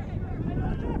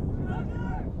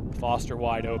 Foster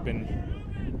wide open.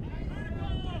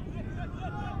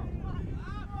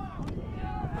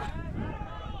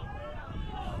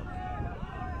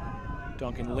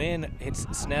 Duncan Lynn hits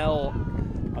Snell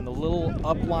on the little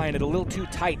up line, a little too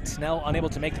tight. Snell unable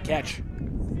to make the catch.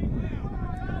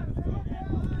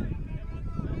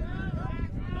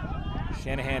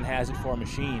 Shanahan has it for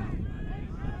Machine.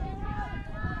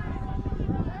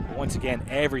 Once again,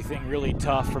 everything really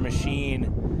tough for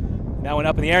Machine. That one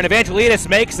up in the air, and Evangelidis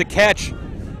makes the catch.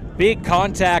 Big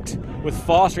contact with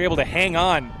Foster able to hang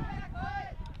on.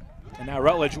 And now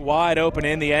Rutledge wide open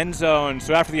in the end zone.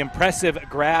 So after the impressive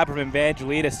grab from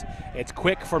Evangelidis, it's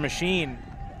quick for Machine.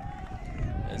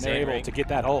 And they're able to get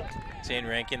that hold. Zane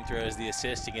Rankin throws the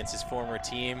assist against his former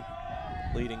team,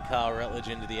 leading Kyle Rutledge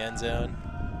into the end zone.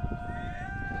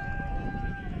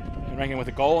 And Rankin with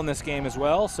a goal in this game as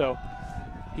well, so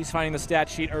he's finding the stat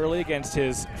sheet early against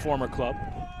his former club.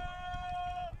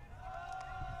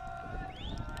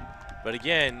 But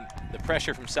again, the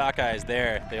pressure from Sockeye is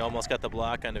there. They almost got the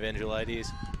block on Evangelidis.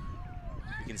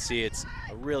 You can see it's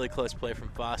a really close play from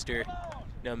Foster.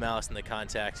 No malice in the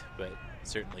contact, but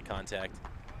certainly contact.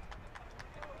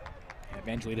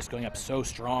 Evangelidis going up so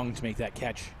strong to make that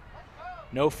catch.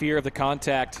 No fear of the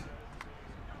contact.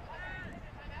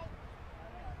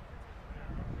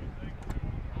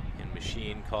 And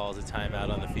Machine calls a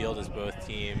timeout on the field as both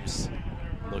teams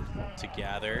look to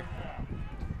gather.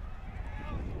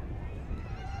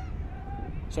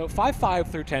 So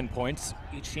 5-5 through 10 points.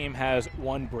 Each team has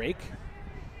one break.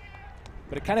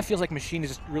 But it kind of feels like Machine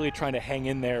is just really trying to hang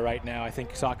in there right now. I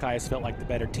think Sockeye has felt like the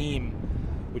better team.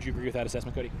 Would you agree with that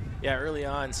assessment, Cody? Yeah, early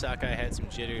on, Sockeye had some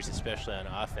jitters, especially on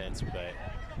offense, but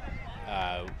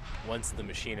once the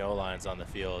Machine O-line's on the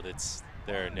field,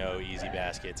 there are no easy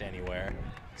baskets anywhere.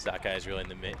 Sockeye is really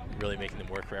making them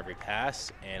work for every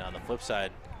pass, and on the flip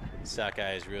side,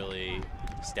 Sockeye has really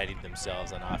steadied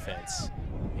themselves on offense,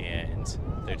 and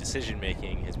their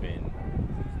decision-making has been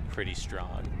pretty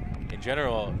strong. In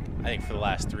general, I think for the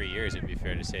last 3 years, it'd be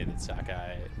fair to say that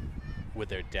Sockeye, with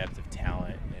their depth of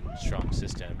talent and strong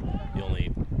system, the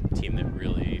only team that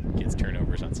really gets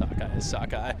turnovers on Sockeye is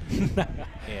Sockeye.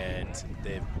 And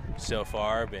they've so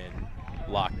far been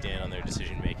locked in on their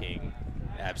decision-making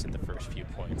absent the first few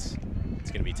points.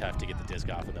 It's going to be tough to get the disc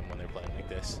off of them when they're playing like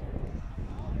this.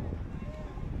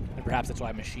 And perhaps that's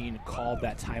why Machine called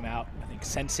that timeout. I think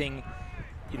sensing,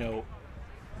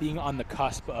 being on the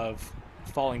cusp of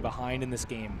falling behind in this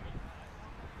game,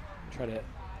 try to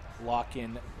lock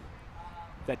in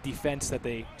that defense that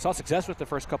they saw success with the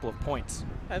first couple of points.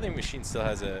 I think Machine still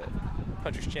has a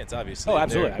puncher's chance, obviously. Oh,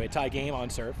 absolutely. I mean, tie game on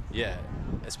serve. Yeah,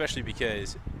 especially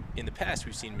because in the past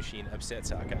we've seen Machine upset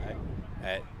Sockeye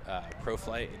at Pro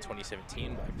Flight in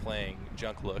 2017 by playing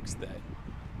junk looks that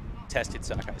tested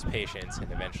Sockeye's patience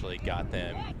and eventually got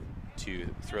them to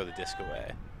throw the disc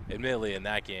away. Admittedly, in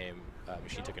that game,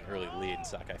 Machine took an early lead and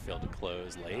Sockeye failed to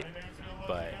close late,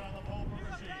 but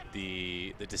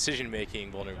the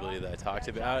decision-making vulnerability that I talked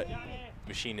about,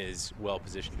 Machine is well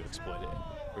positioned to exploit it,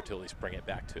 or to at least bring it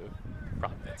back to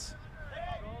prominence.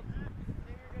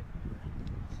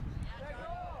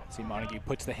 See, Montague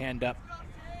puts the hand up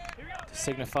to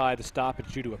signify the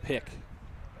stoppage due to a pick.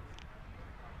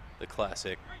 The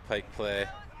classic pike play,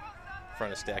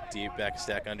 front of stack deep, back of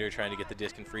stack under, trying to get the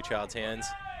disc in Freechild's hands.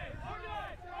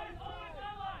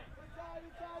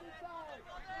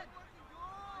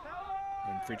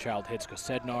 And Freechild hits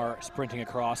Kosednar, sprinting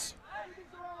across.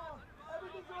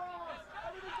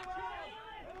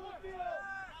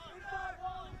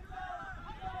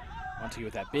 Montague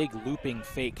with that big looping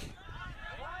fake.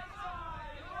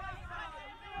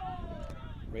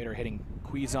 Raider hitting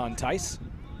Quizon Tice.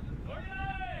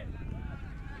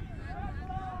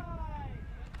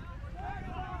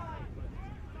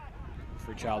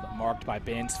 Freechild marked by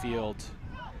Bansfield.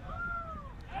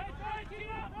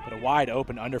 But a wide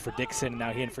open under for Dixon.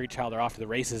 Now he and Freechild are off to the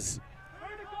races.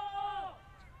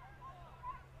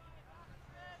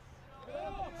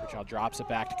 Freechild drops it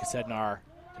back to Kosednar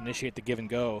to initiate the give and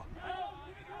go.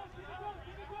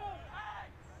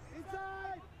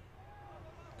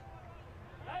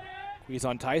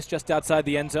 Quizon Tice just outside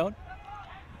the end zone.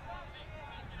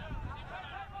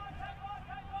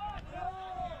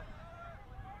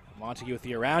 Montague with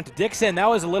the around to Dixon. That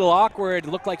was a little awkward. It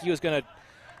looked like he was going to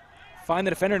find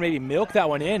the defender and maybe milk that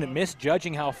one in,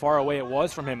 misjudging how far away it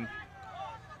was from him.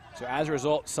 So as a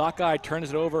result, Sockeye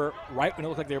turns it over right when it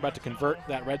looked like they were about to convert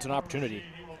that red zone opportunity.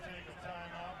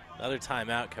 Another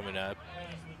timeout coming up.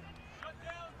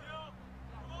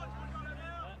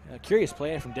 A curious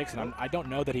play from Dixon. I don't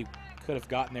know that he could have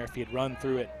gotten there if he had run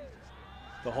through it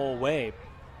the whole way.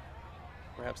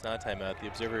 Perhaps not a timeout. The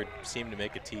observer seemed to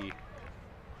make a tee.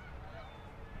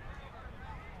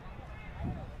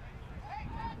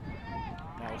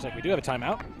 Now it looks like we do have a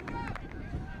timeout,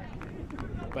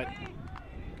 but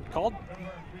called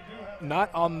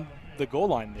not on the goal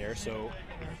line there, so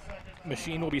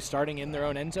Machine will be starting in their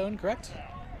own end zone, correct?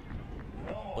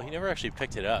 Well, he never actually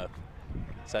picked it up,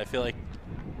 so I feel like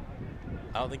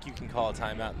I don't think you can call a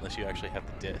timeout unless you actually have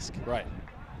the disc. Right.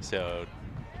 So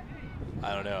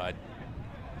I don't know.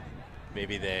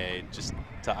 Maybe they just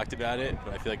talked about it,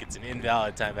 but I feel like it's an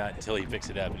invalid timeout until he picks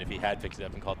it up. And if he had picked it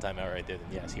up and called timeout right there, then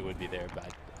yes, he would be there.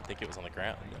 But I think it was on the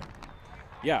ground.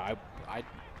 Yeah,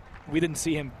 we didn't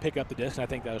see him pick up the disc, and I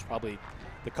think that was probably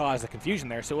the cause of the confusion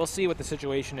there. So we'll see what the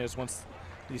situation is once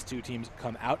these two teams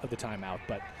come out of the timeout.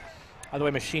 But either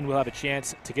way, Machine will have a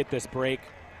chance to get this break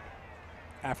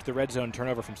after the red zone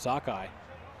turnover from Sockeye.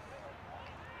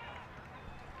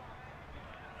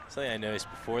 Something I noticed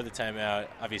before the timeout,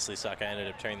 obviously Sockeye ended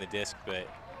up turning the disc, but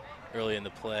early in the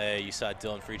play, you saw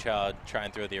Dylan Freechild try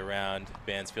and throw the around,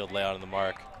 Bansfield lay out on the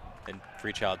mark, and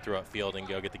Freechild throw upfield and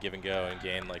go get the give and go and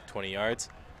gain like 20 yards.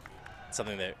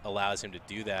 Something that allows him to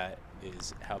do that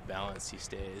is how balanced he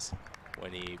stays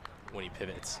when he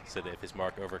pivots, so that if his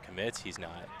mark overcommits, he's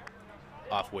not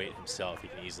off weight himself. He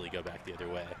can easily go back the other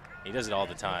way. He does it all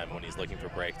the time when he's looking for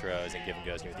break throws and give and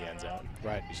goes near the end zone.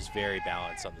 Right. He's just very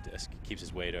balanced on the disc. Keeps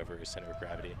his weight over his center of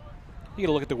gravity. You got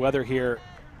to look at the weather here.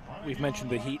 We've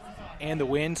mentioned the heat and the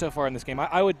wind so far in this game.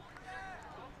 I would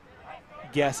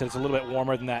guess that it's a little bit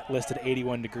warmer than that listed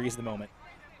 81 degrees at the moment.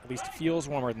 At least it feels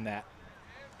warmer than that.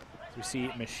 So we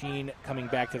see Machine coming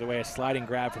back to the way, a sliding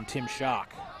grab from Tim Schock.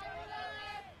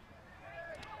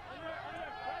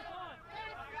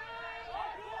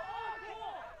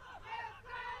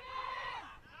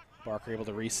 Barker able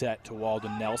to reset to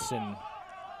Walden Nelson.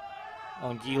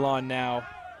 On Gilon now,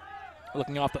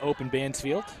 looking off the open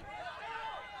Bansfield.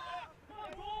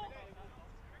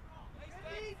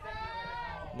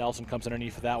 Nelson comes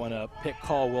underneath for that one. A pick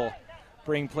call will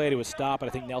bring play to a stop, but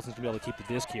I think Nelson's going to be able to keep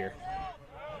the disc here.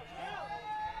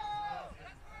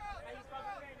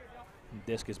 And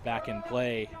disc is back in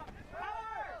play.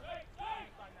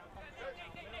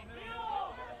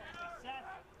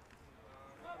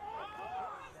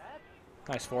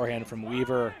 Nice forehand from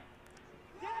Weaver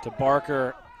to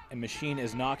Barker, and Machine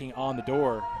is knocking on the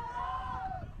door.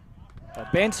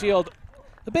 Bansfield,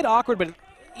 a bit awkward, but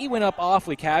he went up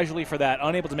awfully casually for that,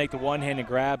 unable to make the one-handed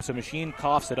grab, so Machine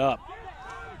coughs it up.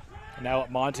 And now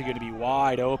Montague going to be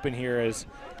wide open here as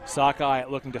Sockeye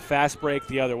looking to fast break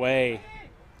the other way.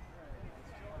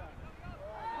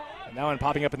 And that one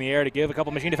popping up in the air to give a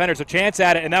couple Machine defenders a chance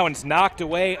at it, and that one's knocked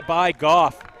away by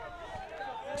Goff.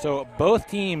 So both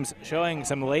teams showing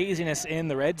some laziness in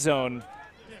the red zone.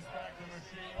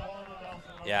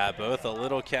 Yeah, both a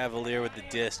little cavalier with the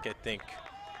disc. I think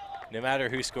no matter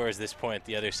who scores this point,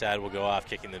 the other side will go off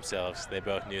kicking themselves. They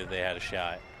both knew they had a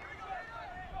shot.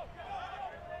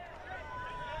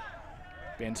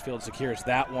 Bansfield secures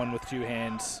that one with two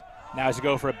hands. Now as to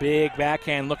go for a big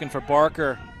backhand, looking for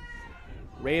Barker.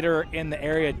 Raider in the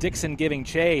area, Dixon giving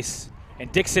chase,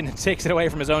 and Dixon takes it away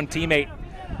from his own teammate.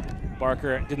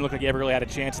 Barker didn't look like he ever really had a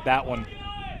chance at that one.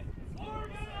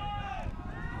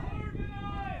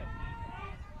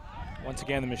 Once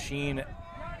again, the Machine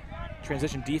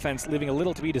transition defense leaving a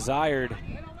little to be desired.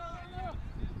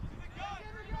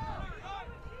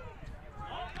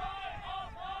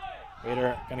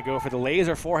 Raider going to go for the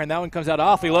laser forehand. That one comes out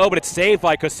awfully low, but it's saved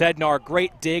by Kosednar.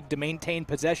 Great dig to maintain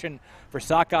possession for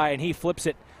Sockeye, and he flips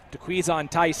it to Quizon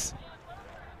Tice.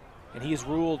 And he's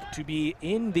ruled to be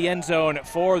in the end zone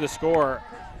for the score.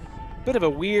 Bit of a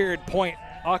weird point,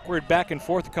 awkward back and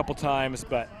forth a couple times,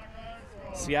 but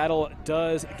Seattle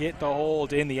does get the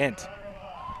hold in the end.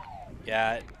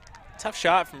 Yeah, tough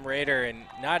shot from Raider and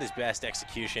not his best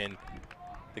execution.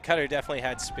 The cutter definitely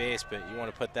had space, but you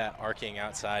want to put that arcing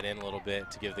outside in a little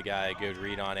bit to give the guy a good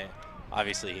read on it.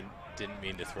 Obviously, he didn't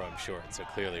mean to throw him short, so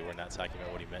clearly we're not talking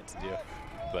about what he meant to do.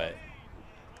 But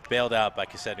bailed out by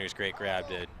Kosedner's great grab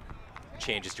to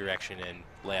change his direction and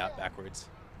lay out backwards.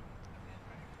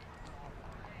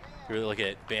 Really look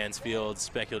at Bansfield's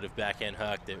speculative backhand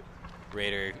hook that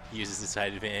Raider uses the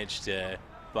side advantage to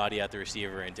body out the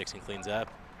receiver, and Dixon cleans up.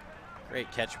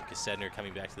 Great catch from Kosedner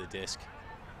coming back to the disc.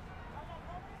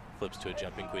 Flips to a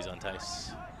jumping Quizon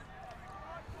Tice.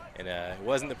 And it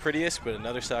wasn't the prettiest, but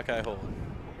another Sockeye hole.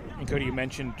 And Cody, you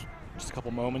mentioned just a couple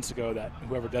moments ago that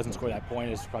whoever doesn't score that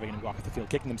point is probably going to walk off the field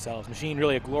kicking themselves. Machine,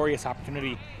 really a glorious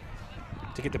opportunity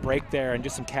to get the break there, and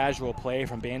just some casual play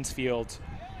from Bansfield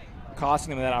costing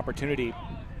them that opportunity.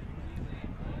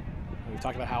 We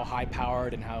talked about how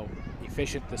high-powered and how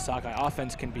efficient the Sockeye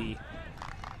offense can be.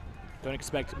 Don't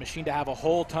expect Machine to have a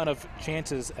whole ton of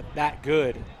chances at that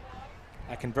good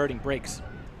at converting breaks.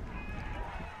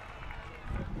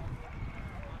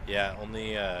 Yeah,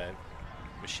 only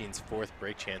Machine's fourth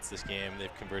break chance this game.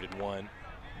 They've converted one,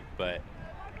 but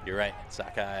you're right,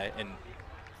 Sockeye, and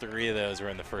 3 of those were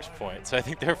in the first point. So I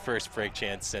think their first break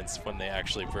chance since when they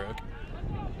actually broke.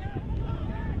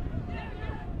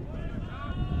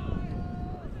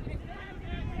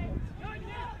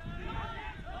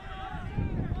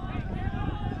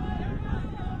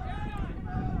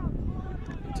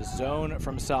 It's a zone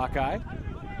from Sockeye.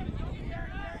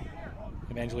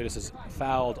 Evangelides is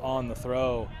fouled on the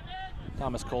throw.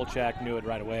 Thomas Kolchak knew it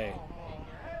right away.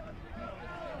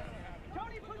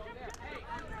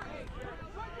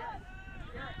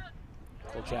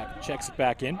 Kolchak checks it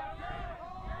back in.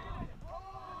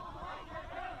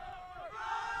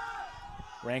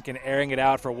 Rankin airing it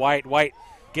out for White. White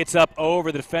gets up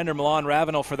over the defender, Milan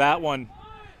Ravenel, for that one.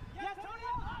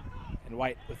 And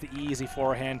White with the easy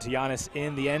forehand to Giannis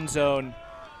in the end zone.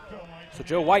 So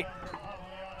Joe White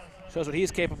shows what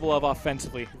he's capable of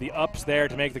offensively. The ups there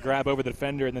to make the grab over the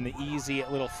defender, and then the easy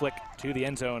little flick to the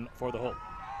end zone for the hole.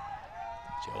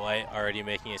 Joe White already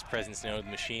making his presence known with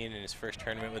the Machine in his first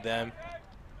tournament with them.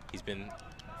 He's been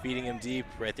feeding him deep.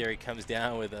 Right there he comes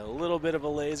down with a little bit of a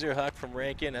laser huck from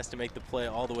Rankin. Has to make the play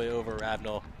all the way over.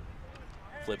 Ravenel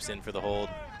flips in for the hold.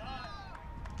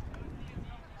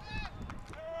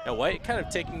 Now White kind of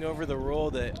taking over the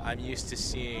role that I'm used to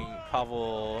seeing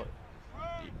Pavel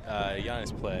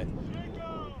Giannis play.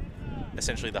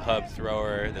 Essentially the hub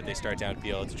thrower that they start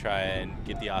downfield to try and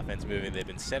get the offense moving. They've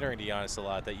been centering to Giannis a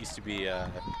lot. That used to be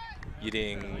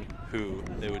Yiding who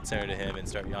they would center to him and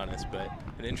start Giannis, but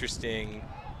an interesting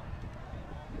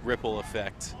ripple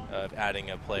effect of adding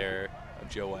a player of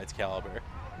Joe White's caliber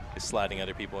is sliding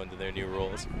other people into their new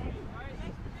roles.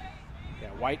 Yeah,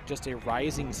 White just a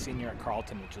rising senior at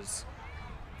Carleton, which is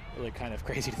really kind of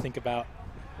crazy to think about.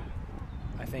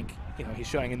 I think, you know, he's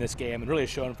showing in this game, and really has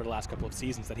shown for the last couple of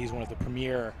seasons, that he's one of the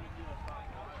premier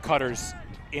cutters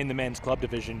in the men's club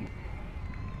division.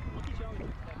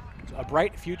 So a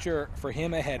bright future for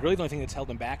him ahead. Really the only thing that's held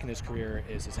him back in his career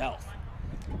is his health.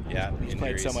 Yeah, he's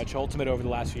played so much Ultimate over the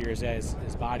last few years. Yeah,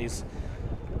 his body's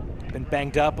been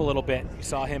banged up a little bit. You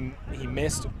saw him, he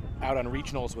missed out on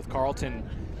regionals with Carleton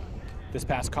this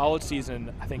past college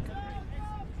season. I think,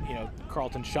 you know,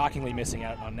 Carleton shockingly missing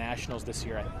out on nationals this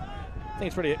year. I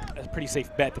think it's a pretty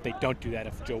safe bet that they don't do that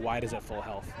if Joe White is at full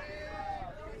health.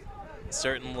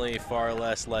 Certainly far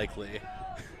less likely.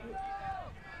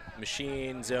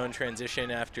 Machine zone transition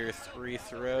after 3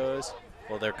 throws.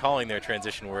 Well, they're calling their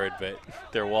transition word, but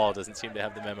their wall doesn't seem to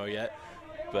have the memo yet.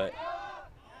 But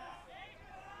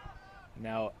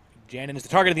now Janin is the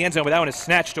target of the end zone, but that one is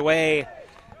snatched away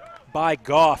by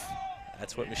Goff.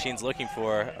 That's what Machine's looking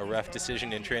for, a ref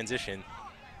decision in transition.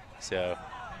 So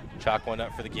chalk one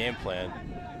up for the game plan.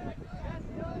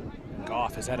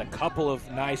 Goff has had a couple of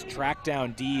nice track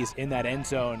down Ds in that end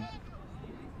zone.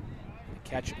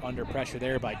 Catch under pressure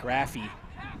there by Graffy.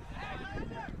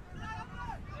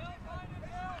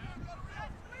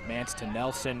 Mance to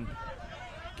Nelson,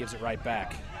 gives it right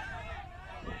back.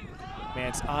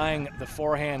 Mance eyeing the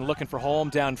forehand, looking for Holm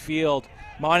downfield.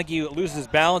 Montague loses his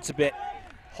balance a bit.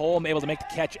 Holm able to make the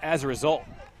catch as a result.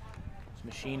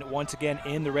 Machine once again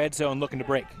in the red zone looking to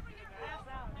break.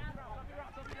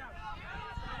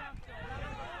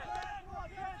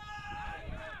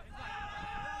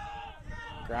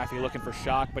 Graffy looking for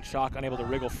Shock, but Shock unable to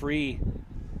wriggle free.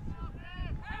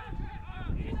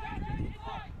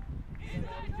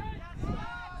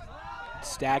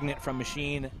 Stagnant from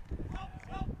Machine.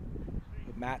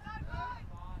 With Matt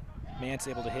Mance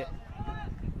able to hit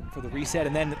for the reset,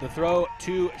 and then the throw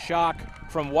to Shock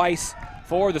from Weiss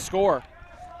for the score.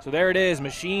 So there it is.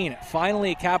 Machine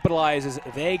finally capitalizes.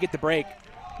 They get the break.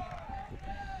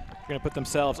 They're going to put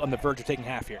themselves on the verge of taking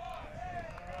half here.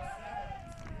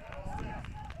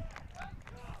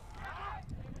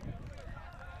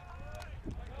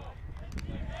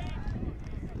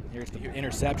 Here's the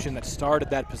interception that started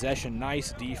that possession.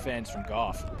 Nice defense from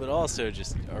Goff. But also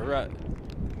just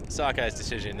Sockeye's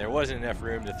decision. There wasn't enough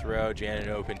room to throw Janin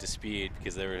open to speed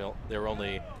because there were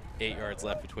only 8 yards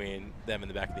left between them and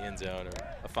the back of the end zone, or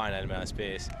a finite amount of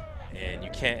space. And you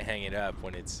can't hang it up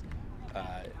when it's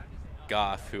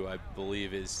Goff, who I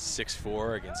believe is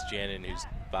 6'4", against Janin, who's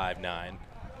 5'9".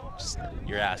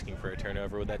 You're asking for a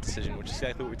turnover with that decision, which is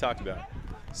exactly what we talked about.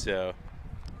 So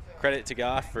credit to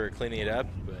Goff for cleaning it up,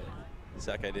 but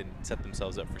Sockeye didn't set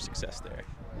themselves up for success there.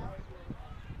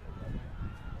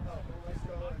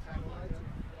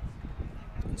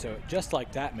 And so just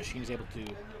like that, Machine is able to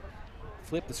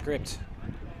flip the script.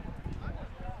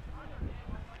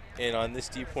 And on this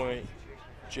D point,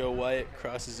 Joe White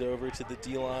crosses over to the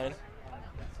D line.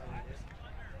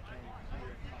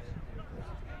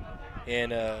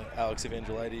 And Alex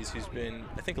Evangelides, who's been,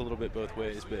 I think, a little bit both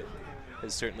ways, but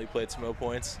has certainly played some O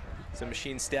points. So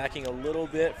Machine stacking a little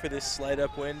bit for this slight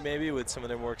upwind, maybe, with some of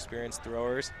their more experienced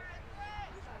throwers.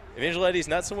 Evangelides,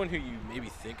 not someone who you maybe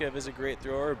think of as a great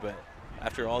thrower, but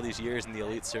after all these years in the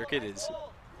elite circuit, is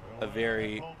a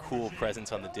very cool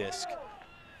presence on the disc.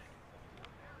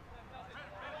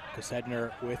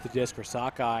 Kosedner with the disc for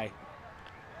Sockeye.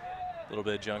 A little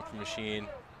bit of junk from Machine.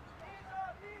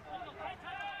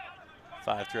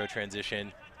 5-throw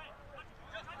transition.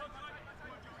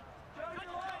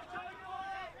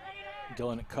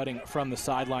 Dillon cutting from the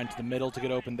sideline to the middle to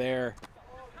get open there.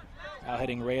 Now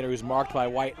hitting Rader, who's marked by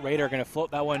White. Rader going to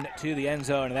float that one to the end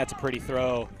zone, and that's a pretty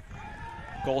throw.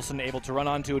 Golson able to run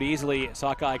onto it easily.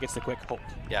 Sockeye gets the quick hold.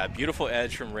 Yeah, beautiful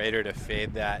edge from Rader to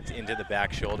fade that into the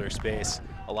back shoulder space.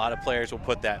 A lot of players will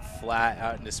put that flat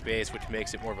out into space, which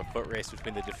makes it more of a foot race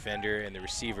between the defender and the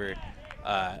receiver.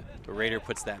 But Rader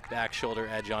puts that back shoulder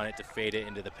edge on it to fade it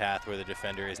into the path where the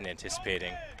defender isn't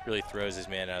anticipating. Really throws his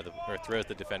man out of the, or throws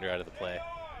the defender out of the play.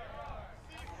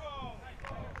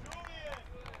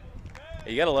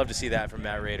 You gotta love to see that from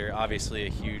Matt Rader. Obviously a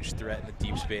huge threat in the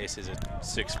deep space as a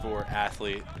 6'4"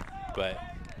 athlete, but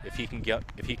if he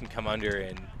can come under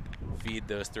and feed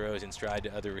those throws in stride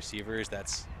to other receivers,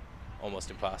 that's almost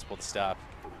impossible to stop.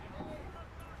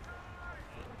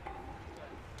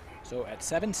 So at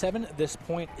 7-7, this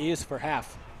point is for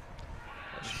half.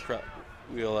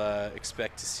 We'll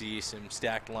expect to see some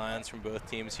stacked lines from both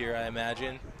teams here, I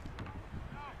imagine.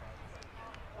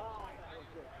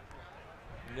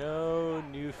 No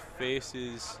new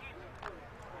faces,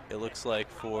 it looks like,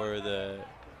 for the,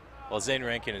 well, Zane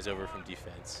Rankin is over from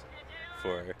defense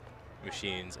for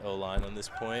Machine's O-line on this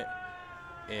point.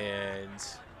 And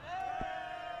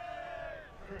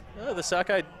the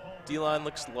Sockeye D-line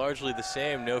looks largely the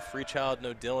same. No Freechild,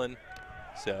 no Dillon.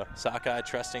 So Sockeye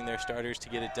trusting their starters to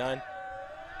get it done.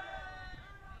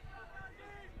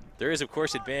 There is, of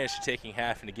course, advantage to taking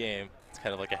half in a game. It's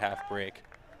kind of like a half break.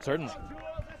 Certainly.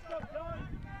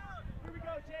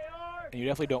 And you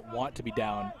definitely don't want to be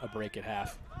down a break at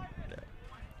half. No.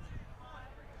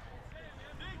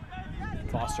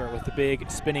 Foster with the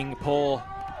big spinning pull.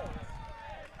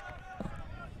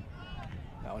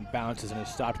 That one bounces and is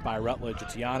stopped by Rutledge.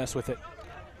 It's Giannis with it.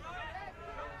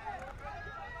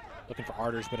 Looking for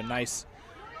Arders, but a nice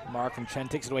mark from Chen.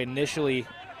 Takes it away initially.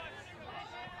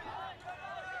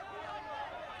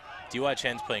 D.Y.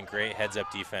 Chen's playing great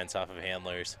heads-up defense off of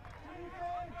handlers.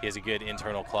 He has a good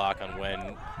internal clock on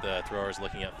when the thrower is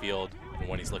looking upfield and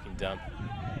when he's looking dump.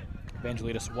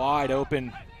 Evangelides wide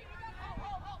open.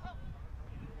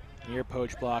 Near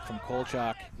poach block from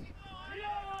Kolchak.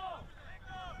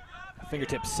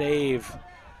 Fingertip save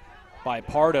by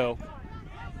Pardo.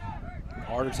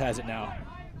 Arders has it now.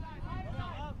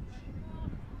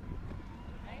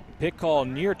 Pick call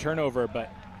near turnover,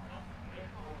 but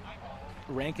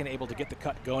Rankin able to get the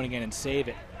cut going again and save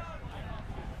it.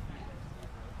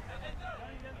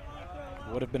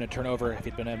 Would have been a turnover if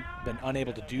he'd been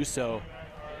unable to do so.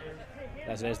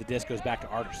 As it is, the disc goes back to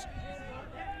Arders.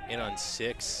 In on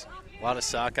 6. A lot of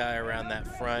Sockeye around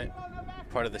that front.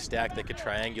 Part of the stack that could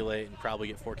triangulate and probably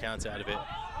get 4 counts out of it.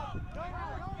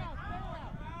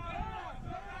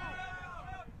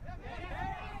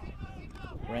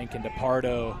 Rankin to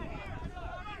Pardo.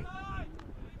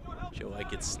 Joe White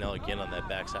gets Snell again on that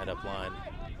backside up line.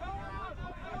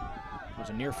 It was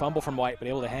a near fumble from White, but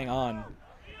able to hang on.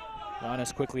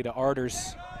 Giannis quickly to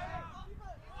Arders.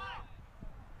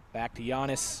 Back to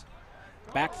Giannis.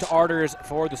 Back to Arders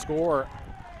for the score.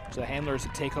 So the handlers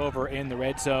take over in the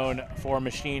red zone for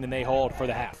Machine, and they hold for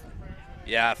the half.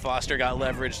 Yeah, Foster got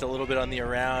leveraged a little bit on the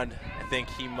around. I think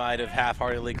he might have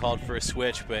half-heartedly called for a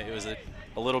switch, but it was a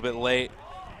little bit late.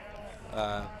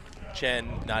 Chen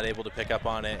not able to pick up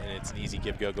on it, and it's an easy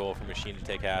give-go goal for Machine to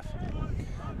take half.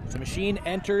 So Machine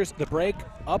enters the break,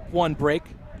 up 1 break,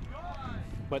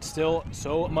 but still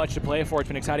so much to play for. It's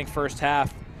been an exciting first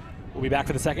half. We'll be back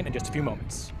for the second in just a few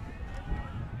moments.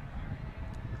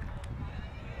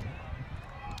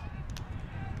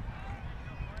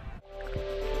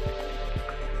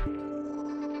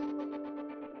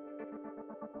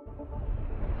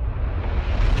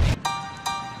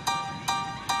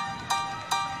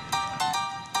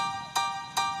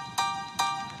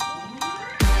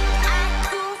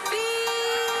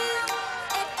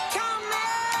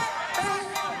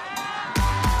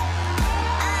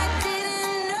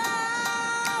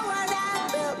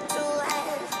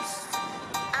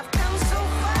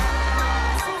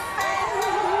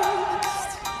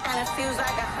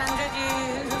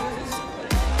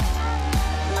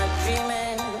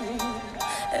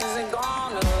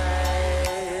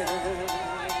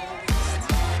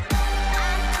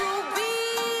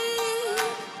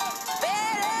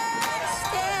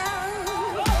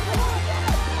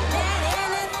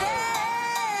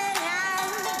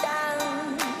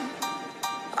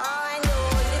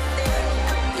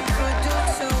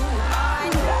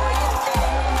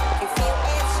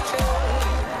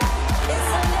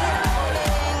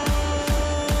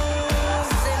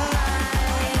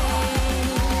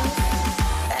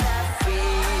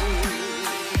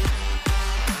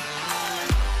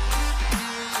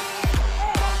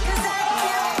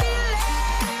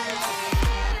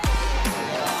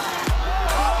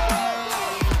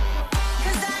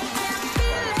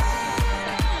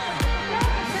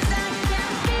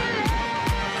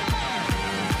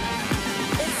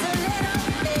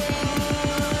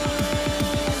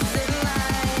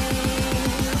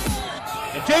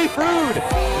 Jay Frood.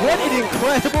 What an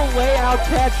incredible layout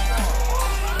catch.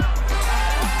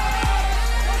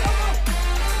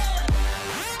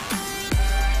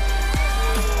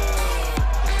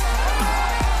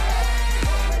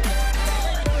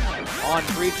 On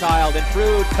free child, and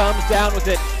Frood comes down with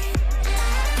it.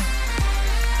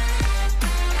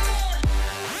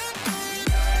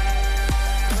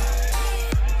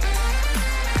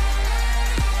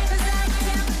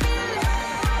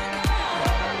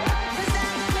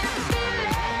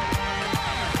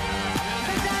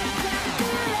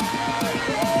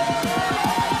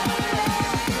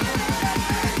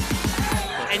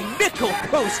 And nickel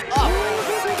post up.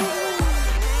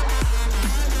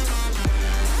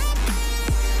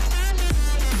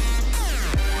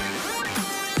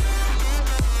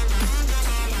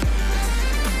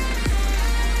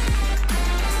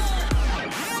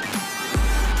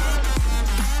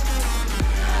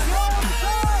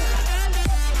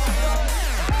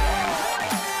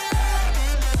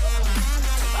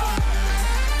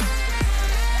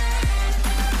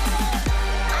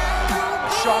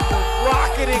 Shocker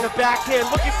rocketing a backhand,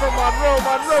 looking for Monroe.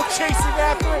 Monroe chasing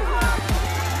after it.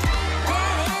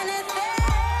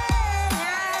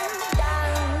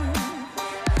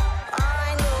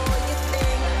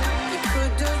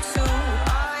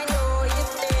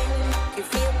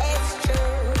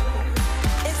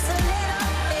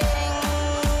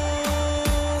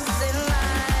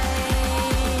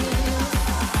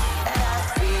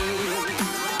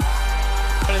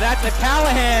 And that's a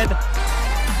Callahan.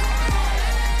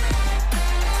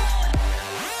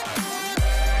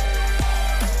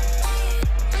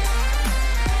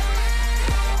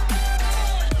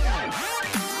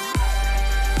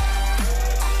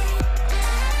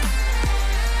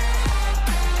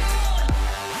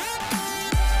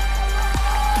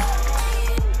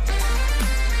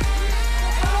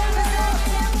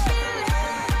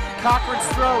 Cochran's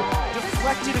throw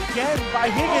deflected again by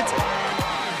Higgins.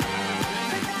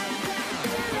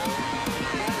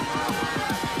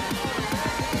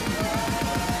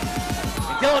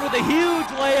 Dillon with a huge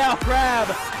layout grab.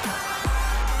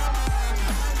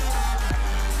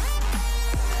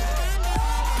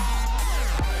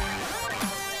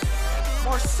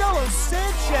 Marcelo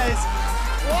Sanchez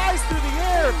flies through the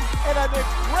air and an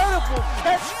incredible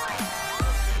catch.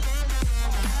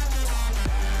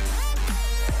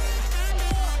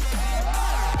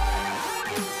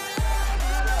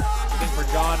 For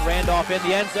John Randolph in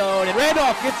the end zone, and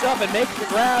Randolph gets up and makes the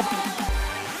grab.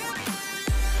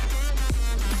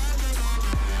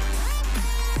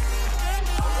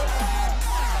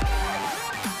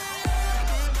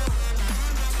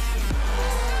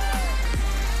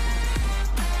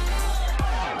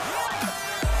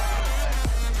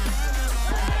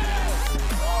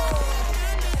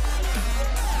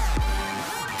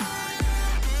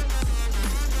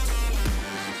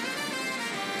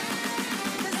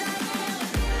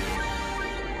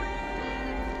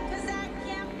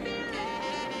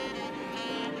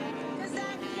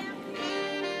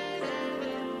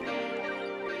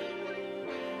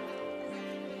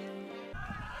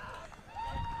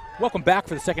 Welcome back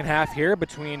for the second half here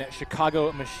between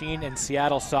Chicago Machine and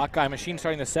Seattle Sockeye. Machine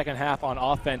starting the second half on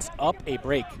offense, up a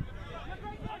break.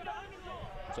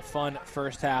 It's a fun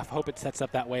first half. Hope it sets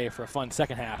up that way for a fun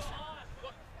second half.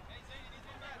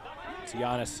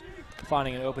 Giannis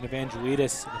finding an open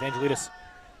Evangelides. Evangelides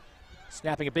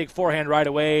snapping a big forehand right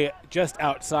away just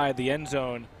outside the end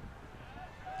zone.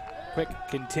 Quick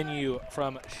continue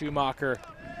from Schumacher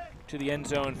to the end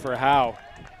zone for Howe.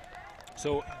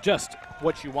 So just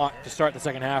what you want to start the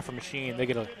second half for Machine. They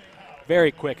get a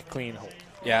very quick, clean hold.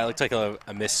 Yeah, it looked like a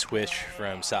missed switch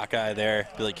from Sockeye there.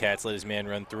 Billy Katz let his man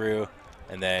run through,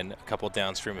 and then a couple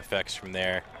downstream effects from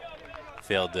there.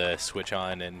 Failed to switch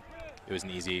on, and it was an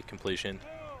easy completion.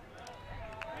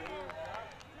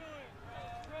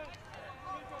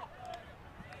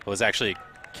 It was actually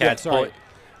Katz. Yeah, sorry.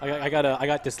 I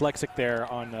got dyslexic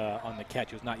there on the catch.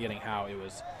 It was not Yetting Howe. It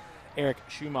was Eric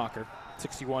Schumacher,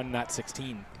 61, not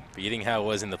 16. Yetting Howe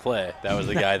was in the play. That was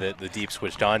the guy that the deep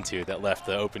switched onto that left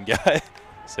the open guy.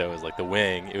 So it was like the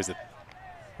wing. It was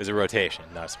a rotation,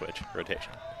 not a switch.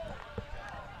 Rotation.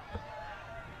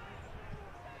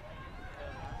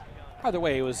 Either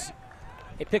way, it was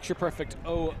a picture-perfect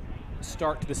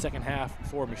start to the second half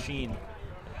for Machine.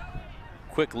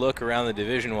 Quick look around the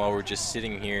division while we're just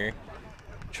sitting here.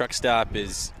 Truck Stop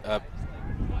is up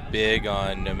big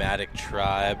on Nomadic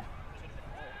Tribe.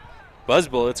 Buzz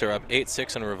Bullets are up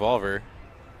 8-6 on Revolver,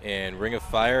 and Ring of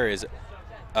Fire is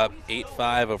up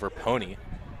 8-5 over Pony.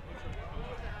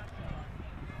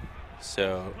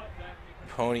 So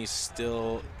Pony's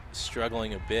still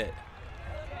struggling a bit.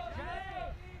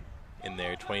 in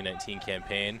their 2019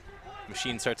 campaign.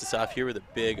 Machine starts us off here with a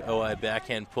big OI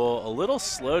backhand pull. A little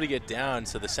slow to get down,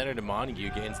 so the center to Montague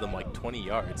gains them like 20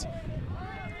 yards.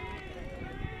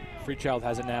 Freechild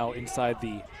has it now inside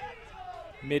the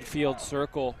midfield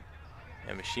circle.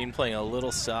 And Machine playing a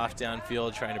little soft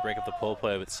downfield, trying to break up the pull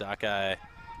play, but Sockeye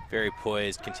very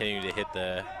poised, continuing to hit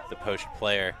the poached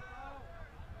player.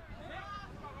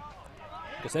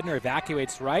 Sedner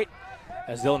evacuates right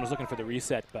as Dylan was looking for the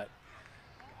reset, but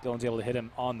Dylan's able to hit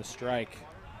him on the strike.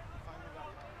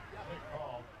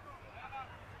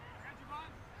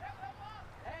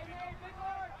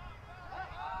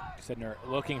 Sedner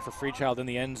looking for Freechild in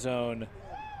the end zone,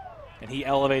 and he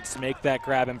elevates to make that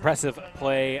grab. Impressive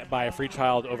play by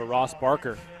Freechild over Ross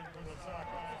Barker.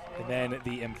 And then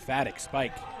the emphatic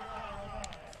spike.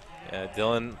 Yeah,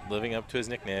 Dylan living up to his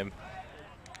nickname.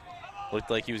 Looked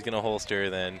like he was going to holster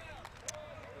then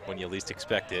when you least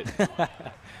expect it.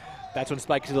 That's when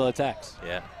Spike still attacks.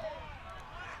 Yeah.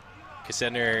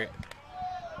 Sedner,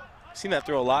 seen that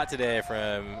throw a lot today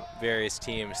from various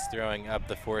teams, throwing up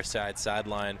the four-side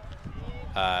sideline.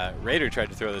 Raider tried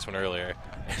to throw this one earlier,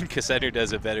 and Sedner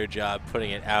does a better job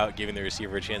putting it out, giving the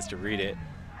receiver a chance to read it.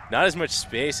 Not as much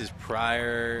space as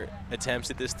prior attempts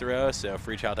at this throw, so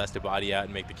Freechild has to body out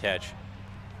and make the catch.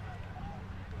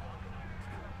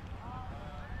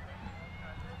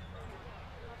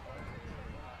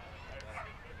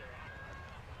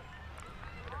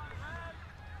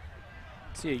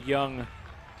 See a young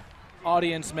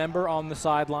audience member on the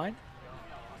sideline.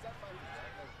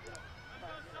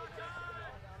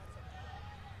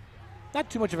 Not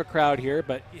too much of a crowd here,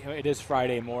 but you know, it is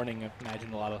Friday morning. I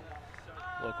imagine a lot of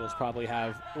locals probably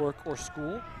have work or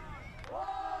school.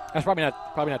 That's probably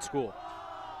not school.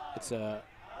 It's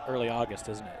early August,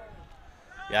 isn't it?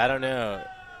 Yeah, I don't know.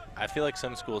 I feel like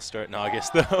some schools start in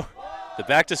August, though. The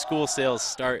back-to-school sales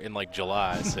start in, like,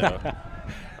 July, so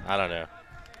I don't know.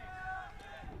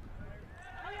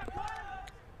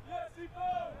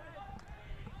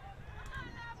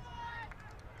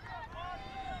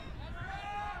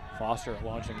 Foster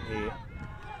launching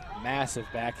a massive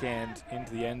backhand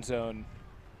into the end zone.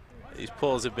 These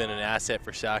pulls have been an asset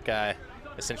for Sockeye,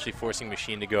 essentially forcing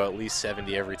Machine to go at least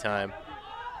 70 every time.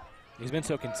 He's been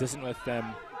so consistent with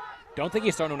them. Don't think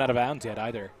he's thrown one out of bounds yet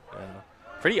either.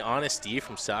 Pretty honest D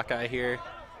from Sockeye here.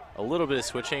 A little bit of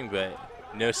switching, but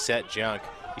no set junk.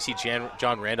 You see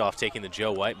John Randolph taking the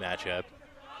Joe White matchup.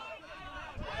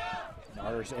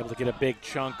 Marder's able to get a big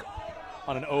chunk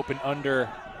on an open under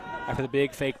after the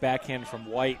big fake backhand from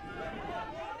White.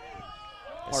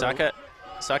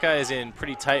 Sockeye is in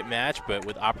pretty tight match, but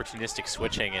with opportunistic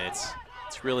switching, and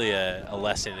it's really a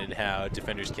lesson in how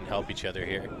defenders can help each other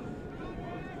here.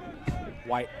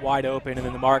 White wide open, and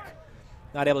then the mark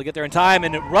not able to get there in time,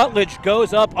 and Rutledge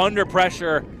goes up under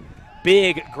pressure.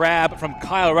 Big grab from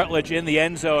Kyle Rutledge in the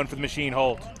end zone for the Machine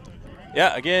hold.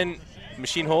 Yeah, again,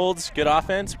 Machine holds, good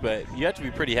offense, but you have to be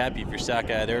pretty happy if you're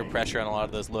Sockeye. There were pressure on a lot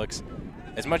of those looks.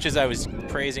 As much as I was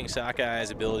praising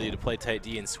Sockeye's ability to play tight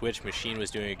D and switch, Machine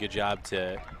was doing a good job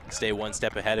to stay one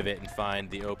step ahead of it and find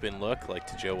the open look, like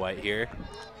to Joe White here.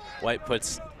 White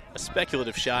puts a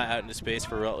speculative shot out into space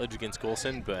for Rutledge against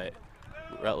Golson, but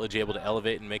Rutledge able to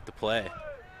elevate and make the play.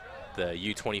 The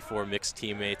U24 mixed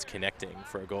teammates connecting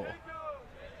for a goal.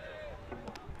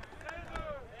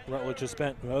 Rutledge has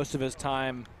spent most of his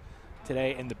time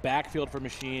today in the backfield for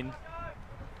Machine,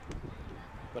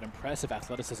 but impressive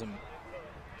athleticism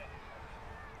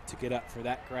to get up for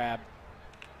that grab.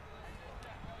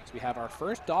 So we have our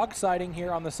first dog sighting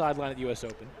here on the sideline at the U.S.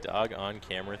 Open. Dog on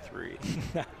camera 3.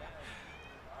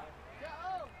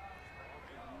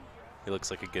 He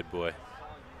looks like a good boy.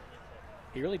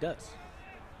 He really does.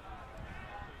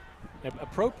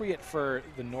 Appropriate for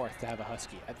the North to have a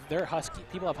husky. They're husky.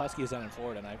 People have huskies down in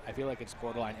Florida, and I feel like it's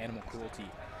borderline animal cruelty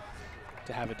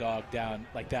to have a dog down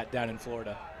like that down in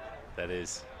Florida. That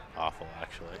is awful,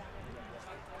 actually.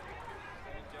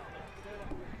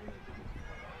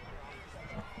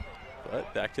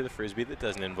 But back to the Frisbee that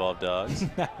doesn't involve dogs.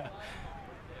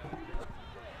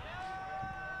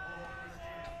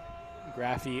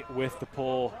 Graffy with the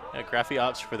pull. Yeah, Graffy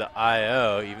opts for the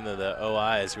IO, even though the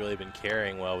OI has really been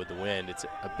carrying well with the wind. It's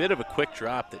a bit of a quick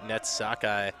drop that nets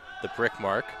Sockeye the brick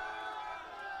mark.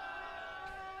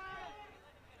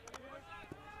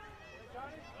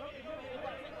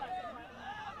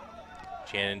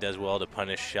 Shannon does well to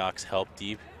punish Shock's help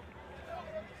deep.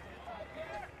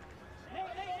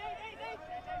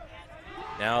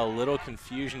 Now a little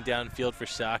confusion downfield for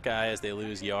Sockeye as they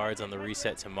lose yards on the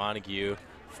reset to Montague.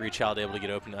 Freechild able to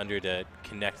get open under to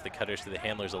connect the cutters to the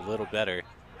handlers a little better.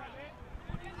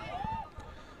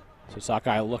 So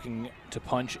Sockeye looking to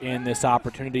punch in this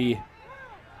opportunity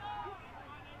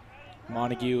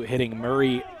Montague hitting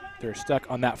Murray. They're stuck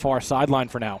on that far sideline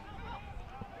for now.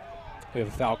 We have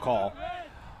a foul call.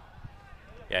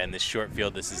 Yeah, in this short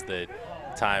field, this is the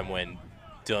time when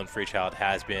Dylan Freechild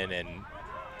has been, and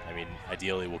I mean,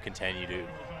 ideally will continue to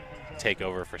take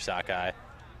over for Sockeye.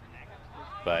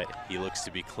 But he looks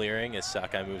to be clearing as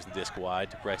Sockeye moves the disc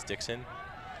wide to Bryce Dixon.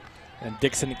 And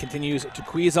Dixon continues to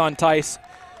squeeze on Tice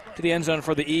to the end zone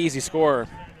for the easy score.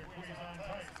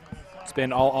 It's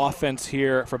been all offense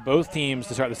here for both teams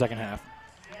to start the second half.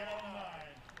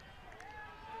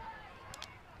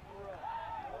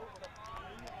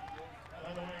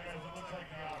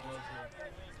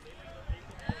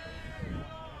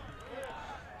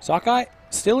 Sockeye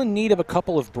still in need of a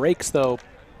couple of breaks, though,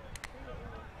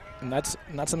 and that's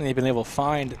not something they've been able to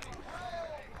find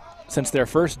since their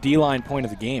first D-line point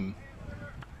of the game.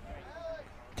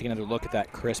 Take another look at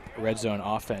that crisp red zone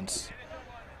offense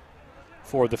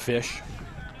for the Fish.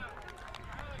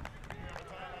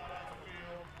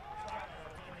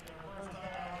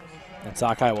 And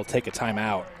Sockeye will take a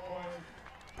timeout,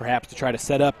 perhaps to try to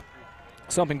set up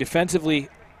something defensively.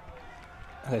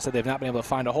 As I said, they've not been able to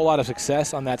find a whole lot of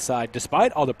success on that side,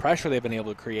 despite all the pressure they've been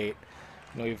able to create.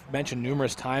 You know, you've mentioned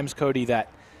numerous times, Cody,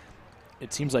 that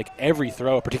it seems like every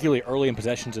throw, particularly early in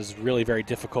possessions, is really very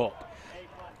difficult.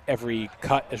 Every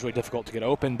cut is really difficult to get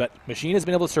open, but Machine has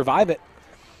been able to survive it.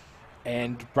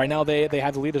 And right now they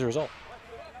have the lead as a result.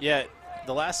 Yeah,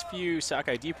 the last few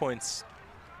Sockeye D points,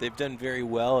 they've done very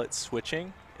well at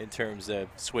switching in terms of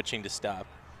switching to stop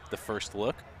the first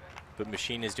look. But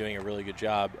Machine is doing a really good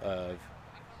job of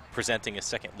presenting a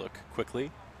second look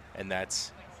quickly, and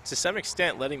that's to some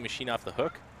extent letting Machine off the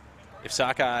hook. If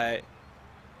Sockeye,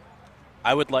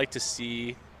 I would like to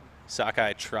see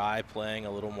Sockeye try playing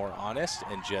a little more honest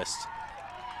and just,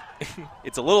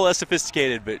 it's a little less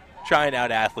sophisticated, but try and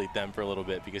out-athlete them for a little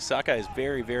bit, because Sockeye is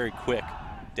very, very quick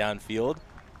downfield,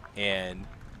 and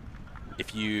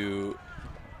if you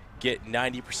get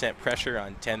 90% pressure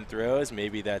on 10 throws,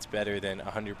 maybe that's better than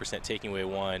 100% taking away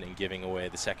one and giving away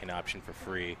the second option for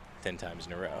free 10 times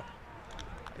in a row.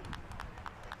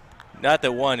 Not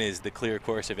that one is the clear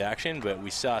course of action, but we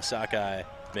saw Sockeye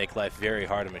make life very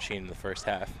hard on Machine in the first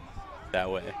half that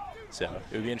way. So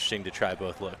it would be interesting to try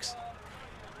both looks.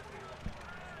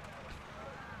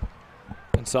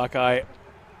 And Sockeye,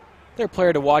 their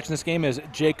player to watch in this game is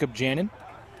Jacob Janin.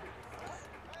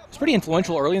 He's pretty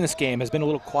influential early in this game, has been a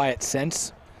little quiet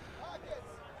since,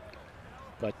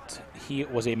 but he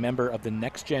was a member of the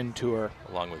Next Gen Tour.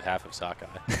 Along with half of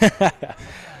Sockeye.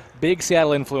 Big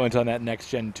Seattle influence on that Next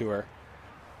Gen Tour.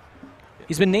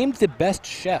 He's been named the best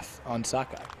chef on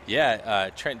Sockeye. Yeah,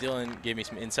 Trent Dillon gave me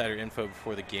some insider info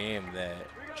before the game that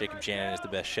Jacob Janin is the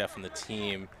best chef on the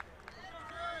team.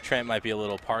 Trent might be a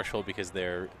little partial because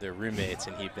they're roommates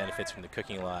and he benefits from the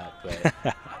cooking a lot, but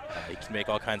he can make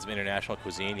all kinds of international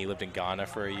cuisine. He lived in Ghana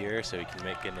for a year, so he can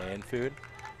make Ghanaian food.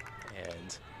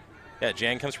 And yeah,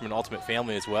 Jan comes from an ultimate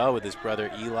family as well, with his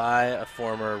brother Eli, a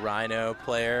former Rhino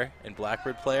player and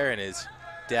Blackbird player, and his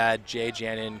dad Jay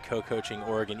Janin co-coaching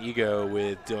Oregon Ego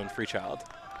with Dylan Freechild.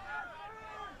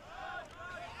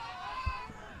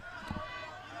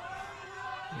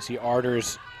 You see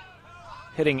Arders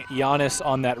hitting Giannis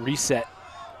on that reset,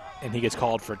 and he gets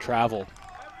called for travel.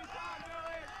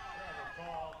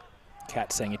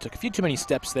 Cat saying he took a few too many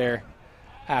steps there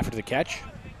after the catch.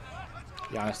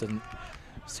 Giannis doesn't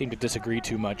seem to disagree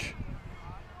too much.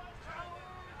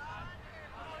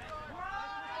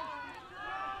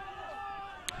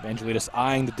 Evangelides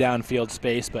eyeing the downfield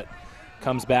space, but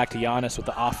comes back to Giannis with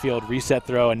the off-field reset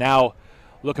throw, and now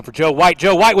looking for Joe White.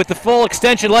 Joe White with the full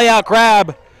extension layout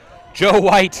grab. Joe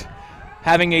White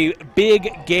having a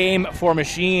big game for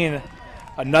Machine.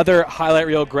 Another highlight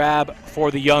reel grab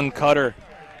for the young cutter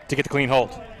to get the clean hold.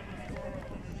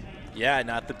 Yeah,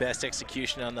 not the best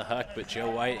execution on the hook, but Joe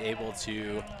White able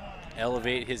to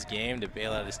elevate his game to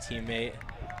bail out his teammate.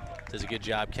 Does a good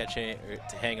job catching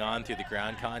to hang on through the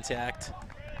ground contact.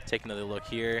 Take another look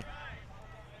here.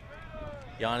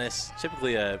 Giannis,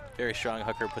 typically a very strong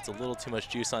hooker, puts a little too much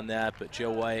juice on that, but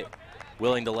Joe White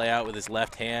willing to lay out with his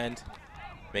left hand,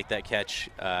 make that catch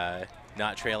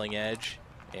not trailing edge,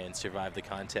 and survive the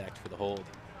contact for the hold.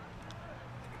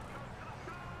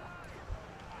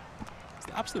 Is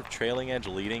the opposite of trailing edge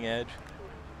leading edge?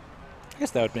 I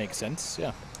guess that would make sense,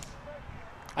 yeah.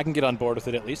 I can get on board with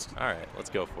it at least. All right, let's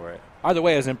go for it. Either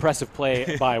way, it was an impressive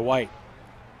play by White.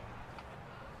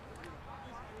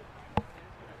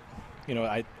 You know,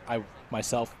 I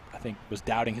myself, I think, was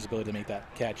doubting his ability to make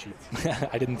that catch.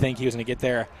 I didn't think he was going to get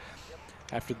there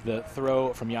after the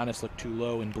throw from Giannis looked too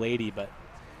low and blady, but,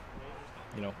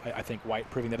 you know, I think White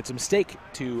proving that it's a mistake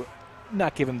to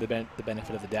not give him the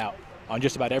benefit of the doubt on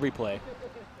just about every play.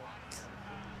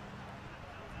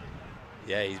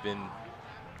 Yeah, he's been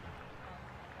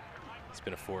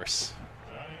a force.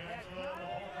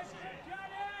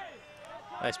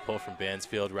 Nice pull from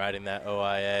Bansfield, riding that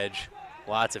OI edge.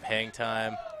 Lots of hang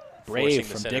time. Brave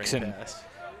from Dixon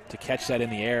to catch that in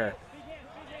the air.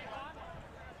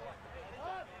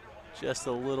 Just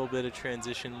a little bit of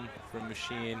transition from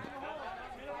Machine.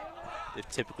 They've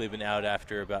typically been out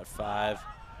after about 5.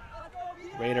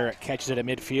 Raider catches it at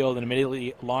midfield and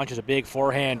immediately launches a big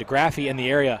forehand to Graffy in the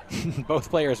area. Both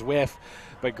players whiff,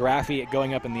 but Graffy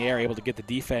going up in the air, able to get the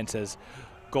defense as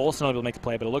Golson able to make the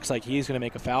play, but it looks like he's going to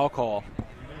make a foul call.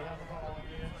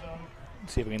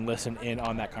 Let's see if we can listen in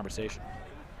on that conversation.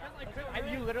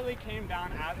 You literally came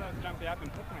down as I was jumping up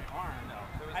and took my arm.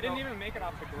 I didn't even make it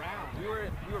off the ground. We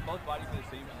were both bodies in the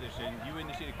same position. You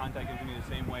initiated contact into me the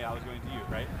same way I was going to you,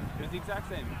 right? It was the exact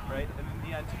same, right? And in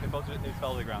the end, they fell to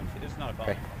the ground. It's not a foul.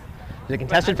 Okay. Is it a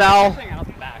contested foul?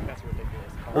 That's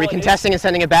ridiculous. Are we contesting and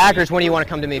sending it back, or is one of you want to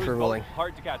come to me for a ruling?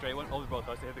 Hard to catch, right? It went over both of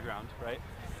us to hit the ground, right?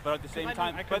 But at the same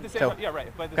time,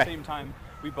 same time,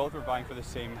 we both were vying for the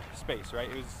same space, right?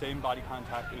 It was the same body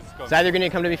contact. It was going. Is either going to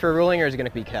come to me for a ruling, or is it going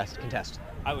to be contest?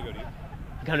 I will go to you.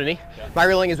 Come to me? Yeah. My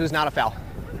ruling was not a foul.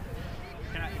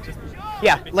 Can I just?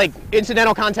 Yeah, like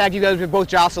incidental contact, you guys were both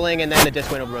jostling, and then the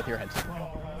disc went over both your heads.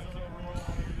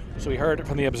 So we heard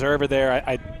from the observer there.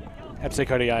 I have to say,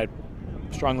 Cody, I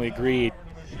strongly agreed.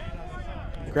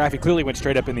 Graffy clearly went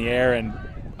straight up in the air, and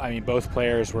I mean, both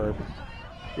players were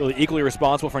really equally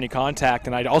responsible for any contact,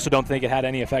 and I also don't think it had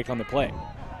any effect on the play.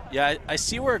 Yeah, I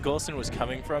see where Golson was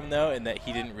coming from, though, in that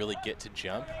he didn't really get to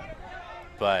jump,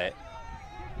 but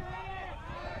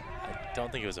I don't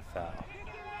think it was a foul.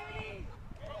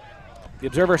 The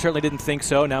observer certainly didn't think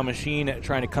so. Now Machine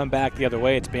trying to come back the other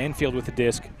way. It's Banfield with the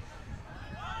disc.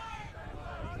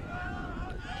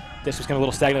 This was kind of a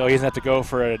little stagnant. He doesn't have to go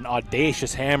for an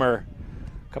audacious hammer.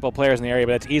 A couple of players in the area,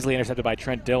 but it's easily intercepted by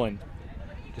Trent Dillon.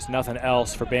 Just nothing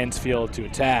else for Bansfield to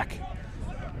attack.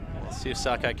 Let's see if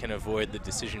Sockeye can avoid the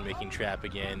decision-making trap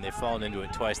again. They've fallen into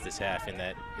it twice this half in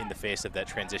the face of that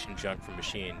transition junk from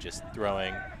Machine, just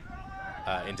throwing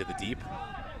into the deep.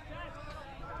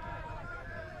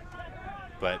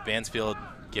 But Bansfield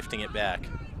gifting it back.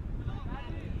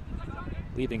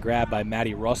 Leaving grab by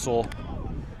Matty Russell.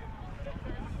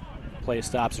 Play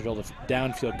stops as a result of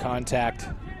downfield contact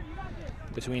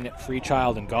between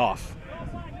Freechild and Goff.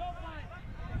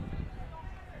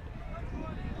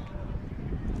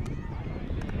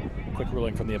 Quick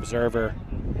ruling from the observer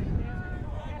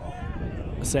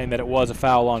saying that it was a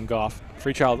foul on Goff.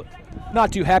 Freechild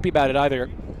not too happy about it either.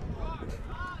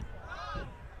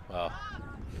 Well,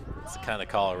 it's the kind of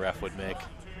call a ref would make.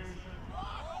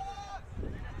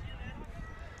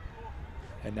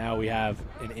 And now we have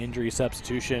an injury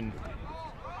substitution.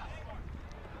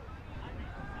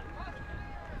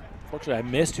 Fortunately, I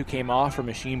missed who came off for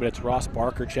Machine, but it's Ross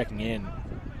Barker checking in.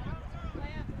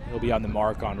 He'll be on the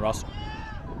mark on Russell.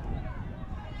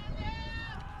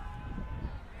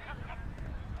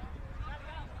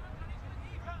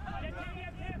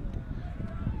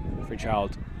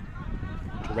 Freechild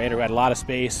to Raider, who had a lot of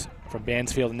space from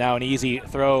Bansfield, and now an easy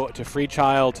throw to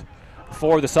Freechild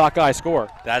for the Sockeye score.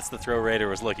 That's the throw Raider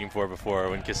was looking for before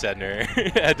when Kassedner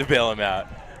had to bail him out.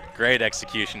 Great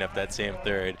execution up that same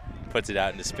third. Puts it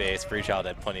out into space. Freechild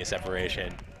had plenty of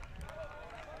separation.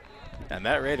 And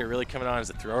Matt Raider really coming on as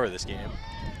a thrower this game.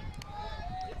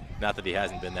 Not that he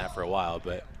hasn't been that for a while,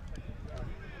 but.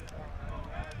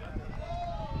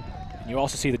 And you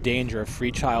also see the danger of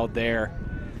Freechild there.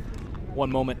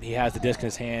 One moment he has the disc in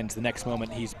his hands, the next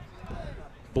moment he's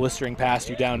blistering past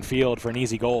you downfield for an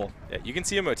easy goal. Yeah, you can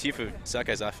see a motif of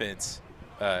Sockeye's offense.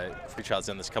 Freechild's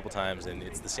done this a couple times, and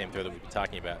it's the same throw that we've been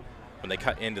talking about. When they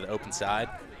cut into the open side,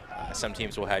 some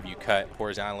teams will have you cut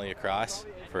horizontally across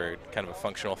for kind of a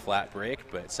functional flat break,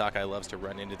 but Sockeye loves to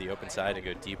run into the open side and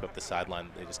go deep up the sideline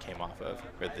that they just came off of,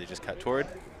 or that they just cut toward.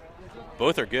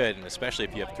 Both are good, and especially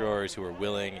if you have throwers who are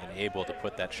willing and able to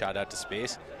put that shot out to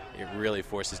space, it really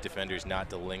forces defenders not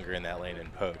to linger in that lane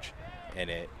and poach. And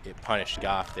it punished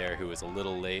Goff there, who was a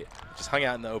little late. Just hung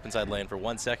out in the open side lane for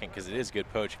 1 second, because it is good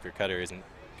poach if your cutter isn't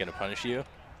going to punish you.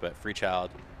 But Freechild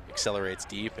accelerates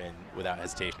deep, and without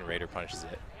hesitation, Raider punishes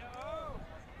it.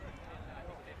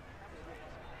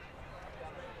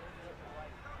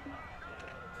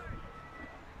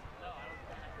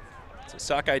 So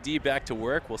Sockeye D back to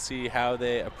work. We'll see how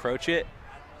they approach it.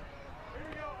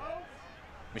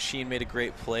 Machine made a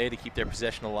great play to keep their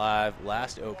possession alive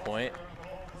last O point.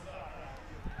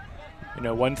 You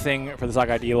know, one thing for the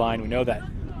Sockeye D line, we know that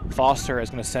Foster is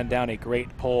going to send down a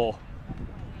great pull,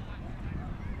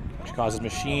 which causes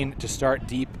Machine to start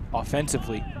deep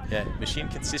offensively. Yeah, Machine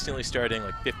consistently starting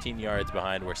like 15 yards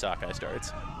behind where Sockeye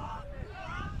starts.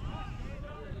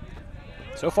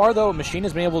 So far, though, Machine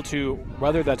has been able to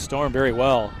weather that storm very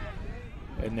well.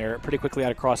 And they're pretty quickly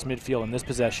out across midfield in this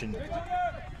possession.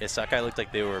 Yeah, Sockeye looked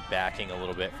like they were backing a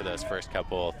little bit for those first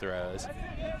couple throws.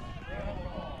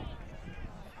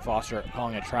 Foster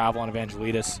calling a travel on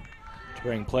Evangelides to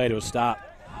bring play to a stop.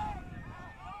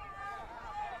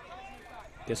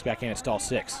 Gets back in at stall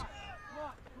 6.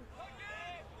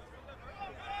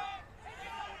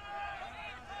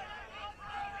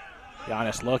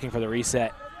 Giannis looking for the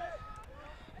reset.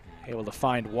 Able to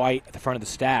find White at the front of the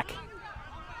stack.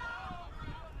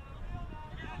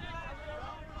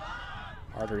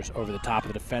 Arders over the top of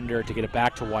the defender to get it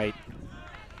back to White.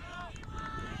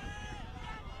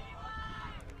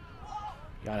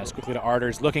 Giannis quickly to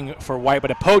Arders, looking for White,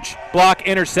 but a poach block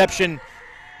interception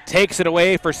takes it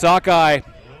away for Sockeye.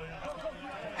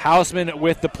 Houseman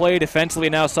with the play defensively.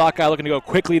 Now Sockeye looking to go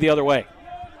quickly the other way.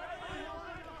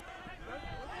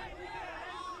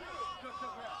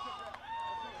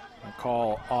 A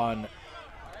call on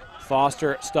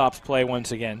Foster stops play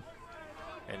once again.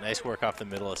 And nice work off the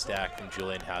middle of stack from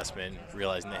Julian Houseman,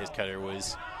 realizing that his cutter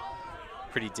was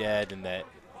pretty dead and that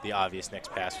the obvious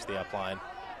next pass was the upline.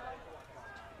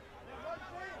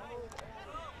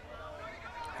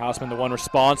 Houseman, the one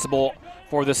responsible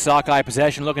for the Sockeye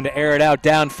possession, looking to air it out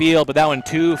downfield, but that one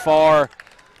too far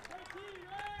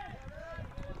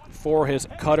for his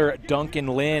cutter. Duncan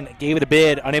Lynn gave it a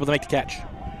bid, unable to make the catch.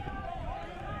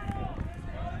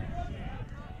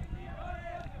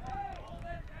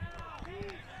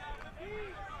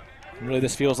 Really,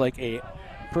 this feels like a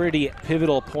pretty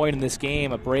pivotal point in this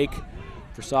game. A break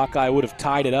for Sockeye would have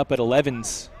tied it up at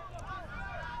 11s.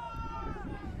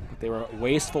 They were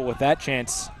wasteful with that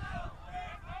chance.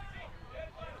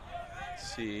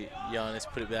 See Giannis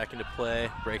put it back into play,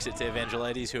 breaks it to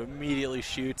Evangelides, who immediately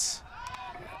shoots.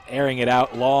 Airing it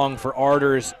out long for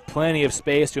Arders. Plenty of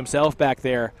space to himself back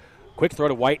there. Quick throw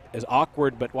to White is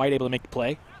awkward, but White able to make the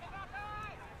play.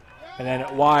 And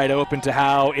then wide open to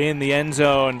Howe in the end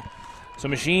zone. So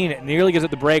Machine nearly gives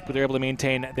it the break, but they're able to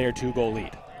maintain their 2-goal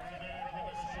lead.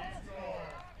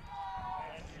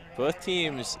 Both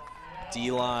teams'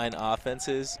 D-line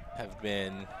offenses have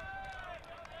been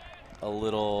a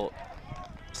little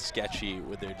sketchy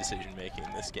with their decision-making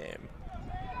in this game.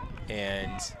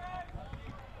 And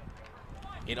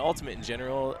in Ultimate in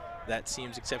general, that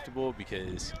seems acceptable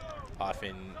because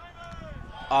often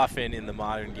in the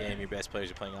modern game, your best players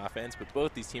are playing offense, but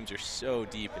both these teams are so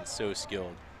deep and so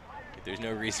skilled. There's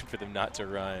no reason for them not to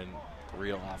run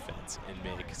real offense and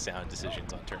make sound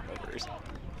decisions on turnovers.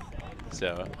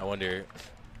 So I wonder,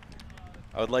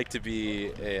 I would like to be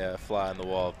a fly on the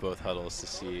wall of both huddles to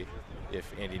see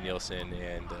if Andy Nielsen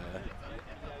and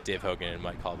Dave Hogan and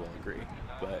Mike Caldwell agree,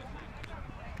 but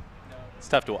it's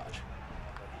tough to watch.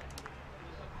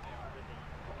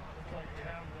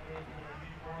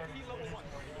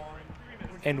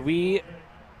 And we,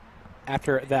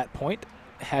 after that point,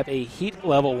 have a heat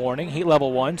level warning, heat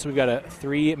level 1, so we've got a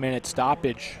 3-minute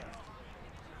stoppage.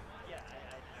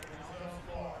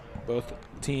 Both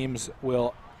teams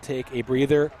will take a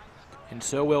breather, and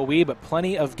so will we, but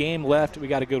plenty of game left. We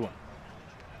got a good one.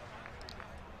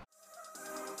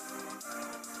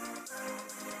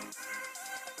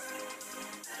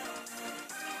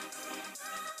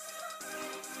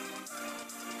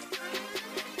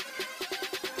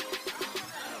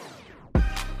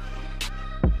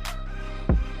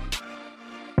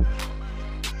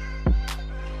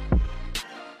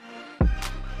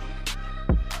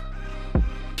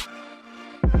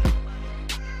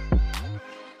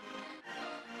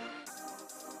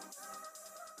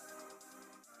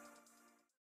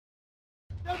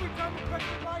 Every time the pressure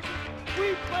rises,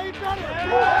 we play better.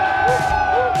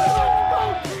 Let's go,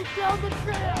 take down the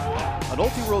field. An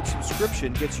Ulti-World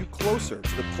subscription gets you closer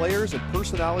to the players and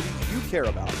personalities you care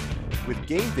about with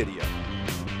game video,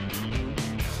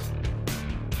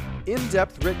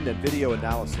 in-depth written and video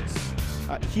analysis,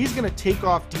 He's going to take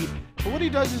off deep, but what he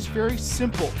does is very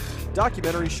simple.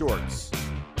 documentary shorts,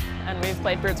 And we've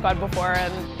played Brute Squad before,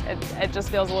 and it just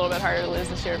feels a little bit harder to lose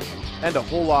this year. and a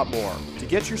whole lot more. To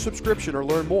get your subscription or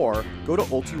learn more, go to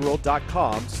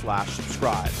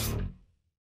ultiworld.com/subscribe.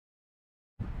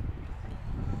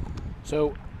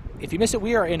 So if you missed it,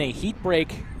 we are in a heat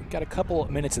break. Got a couple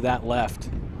minutes of that left.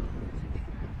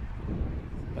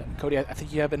 But Cody, I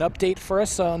think you have an update for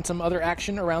us on some other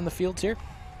action around the fields here.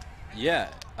 Yeah,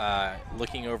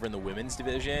 looking over in the women's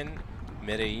division,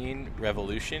 Medellin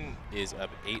Revolution is up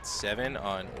 8-7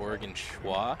 on Oregon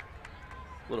Schwa. A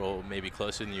little maybe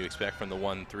closer than you expect from the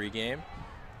 1-3 game.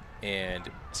 And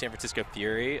San Francisco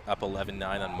Fury up 11-9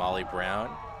 on Molly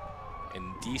Brown.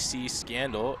 And DC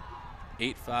Scandal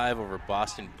 8-5 over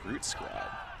Boston Brute Squad.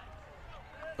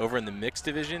 Over in the mixed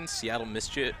division, Seattle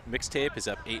Mixtape is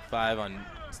up 8-5 on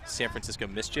San Francisco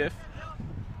Mischief.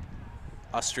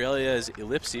 Australia's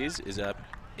Ellipses is up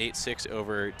 8-6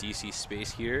 over DC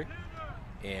Space here.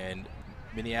 And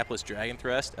Minneapolis Dragon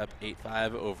Thrust up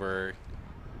 8-5 over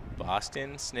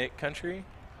Boston Snake Country.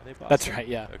 Are they Boston? That's right,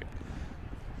 yeah. Okay.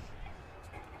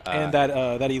 And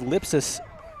that Ellipsis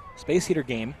Space Heater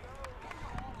game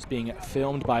is being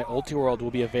filmed by Ultiworld,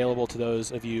 will be available to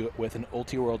those of you with an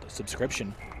Ultiworld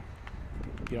subscription.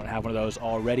 If you don't have one of those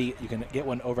already, you can get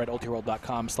one over at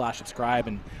ultiworld.com/subscribe,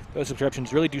 and those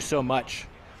subscriptions really do so much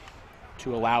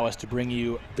to allow us to bring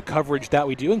you the coverage that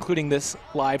we do, including this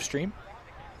live stream.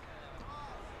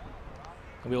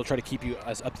 And we will try to keep you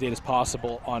as up to date as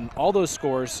possible on all those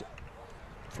scores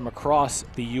from across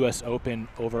the U.S. Open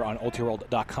over on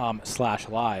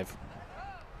ultiworld.com/live.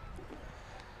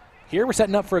 Here we're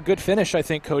setting up for a good finish, I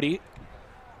think, Cody.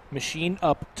 Machine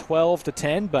up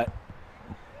 12-10, but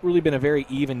really been a very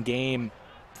even game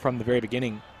from the very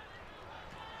beginning.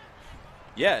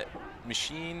 Yeah,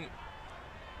 Machine,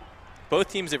 both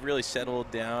teams have really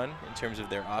settled down in terms of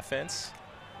their offense.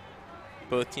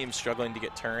 Both teams struggling to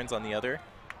get turns on the other.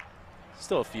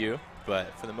 Still a few,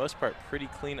 but for the most part, pretty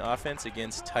clean offense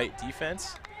against tight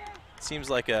defense. It seems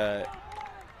like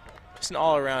just an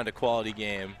all-around a quality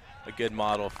game, a good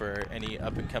model for any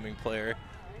up-and-coming player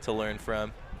to learn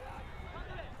from.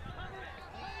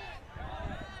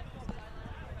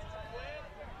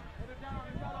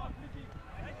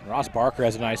 Ross Barker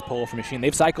has a nice pull for Machine.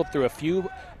 They've cycled through a few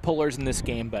pullers in this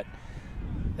game, but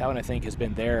that one I think has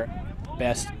been their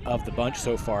best of the bunch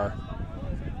so far,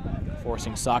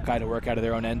 forcing Sockeye to work out of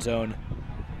their own end zone.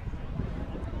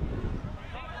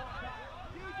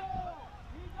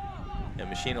 Yeah,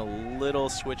 Machine a little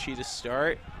switchy to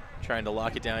start, trying to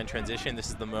lock it down in transition. This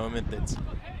is the moment that's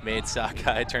made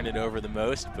Sockeye turn it over the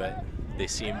most, but they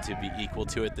seem to be equal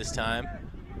to it this time.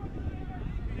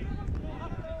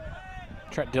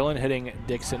 Trent Dillon hitting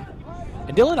Dixon.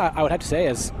 And Dillon, I would have to say,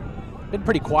 has been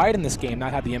pretty quiet in this game,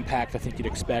 not had the impact I think you'd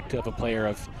expect of a player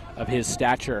of his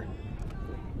stature.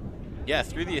 Yeah,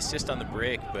 threw the assist on the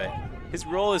break, but his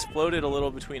role has floated a little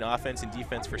between offense and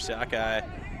defense for Sockeye,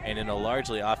 and in a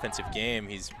largely offensive game,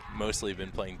 he's mostly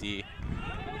been playing D.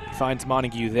 He finds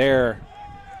Montague there,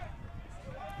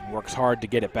 works hard to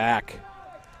get it back.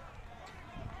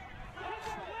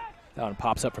 That one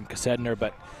pops up from Kassedner,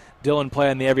 but Dillon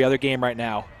playing the every other game right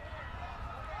now.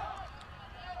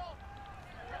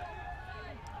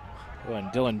 Oh,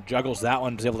 and Dillon juggles that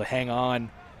one, is able to hang on.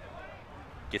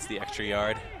 Gets the extra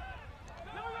yard.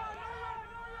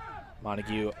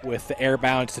 Montague with the air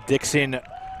bounce to Dixon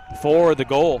for the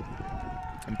goal.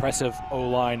 Impressive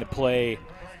O-line play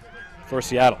for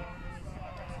Seattle.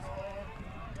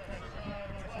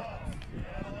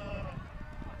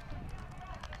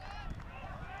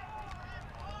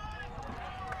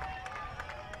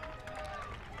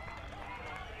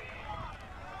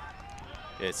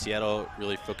 Yeah, Seattle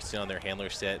really focusing on their handler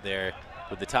set there,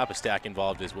 with the top of stack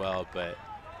involved as well, but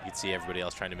you can see everybody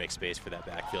else trying to make space for that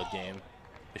backfield game,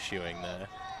 eschewing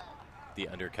the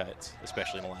undercuts,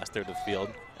 especially in the last third of the field,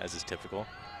 as is typical.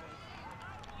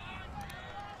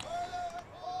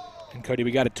 And Cody, we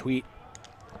got a tweet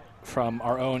from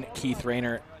our own Keith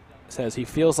Rayner. Says he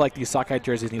feels like these Sockeye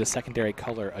jerseys need a secondary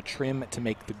color, a trim to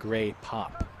make the gray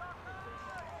pop.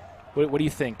 What do you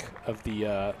think of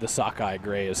the Sockeye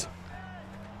grays?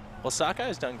 Well, Sockeye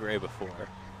has done gray before,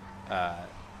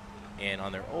 and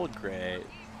on their old gray,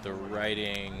 the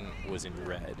writing was in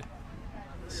red.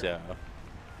 So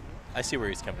I see where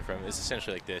he's coming from. It's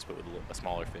essentially like this, but with a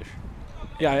smaller fish.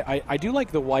 Yeah, I do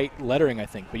like the white lettering, I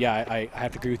think. But yeah, I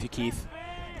have to agree with you, Keith.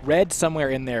 Red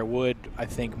somewhere in there would, I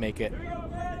think, make it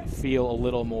feel a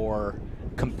little more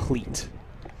complete,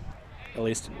 at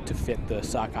least to fit the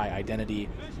Sockeye identity.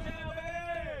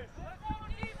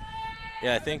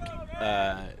 Yeah, I think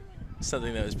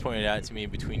something that was pointed out to me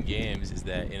between games is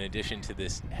that in addition to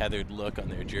this heathered look on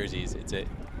their jerseys, it's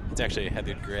actually a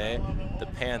heathered gray. The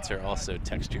pants are also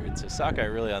textured, so Sockeye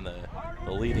really on the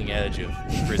leading edge of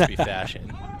Frisbee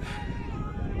fashion.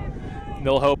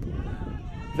 They'll hope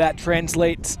that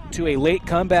translates to a late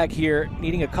comeback here,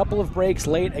 needing a couple of breaks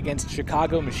late against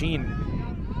Chicago Machine.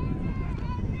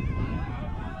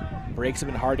 Breaks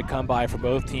have been hard to come by for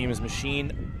both teams.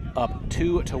 Machine up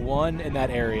 2-1 in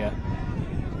that area.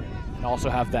 And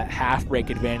also have that half break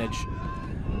advantage,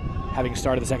 having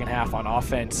started the second half on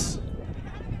offense.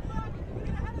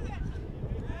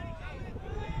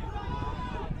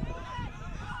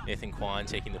 Nathan Kwan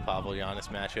taking the Pavel-Giannis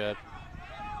matchup.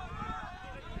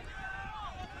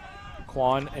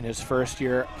 Kwan in his first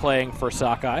year playing for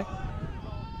Sockeye.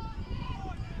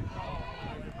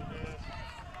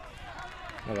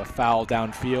 Have a foul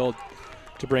downfield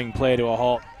to bring play to a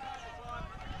halt.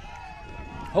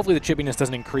 Hopefully the chippiness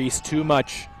doesn't increase too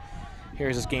much here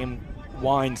as this game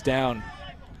winds down.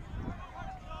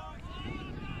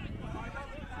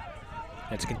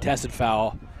 It's a contested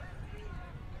foul.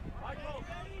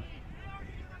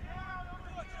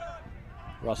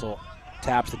 Russell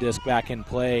taps the disc back in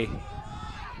play.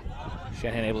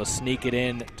 Shanahan able to sneak it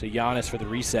in to Giannis for the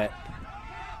reset.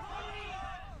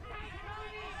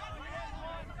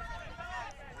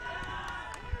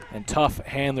 And tough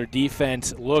handler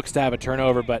defense, looks to have a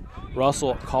turnover, but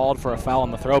Russell called for a foul on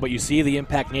the throw. But you see the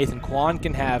impact Nathan Kwan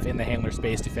can have in the handler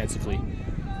space defensively.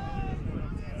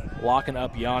 Locking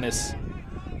up Giannis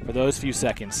for those few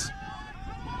seconds.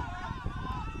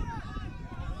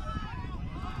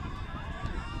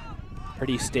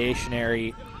 Pretty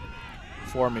stationary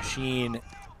for Machine.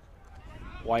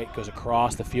 White goes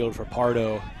across the field for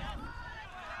Pardo.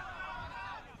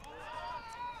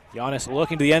 Giannis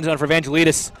looking to the end zone for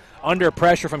Evangelidis. Under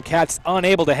pressure from Katz,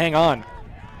 unable to hang on.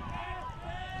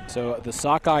 So the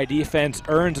Sockeye defense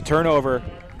earns a turnover.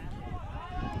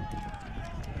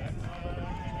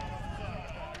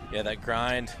 Yeah, that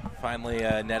grind finally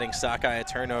netting Sockeye a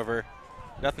turnover.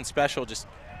 Nothing special, just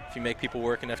if you make people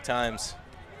work enough times,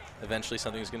 eventually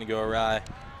something's going to go awry.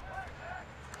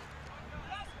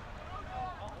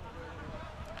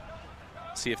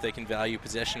 See if they can value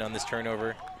possession on this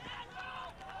turnover.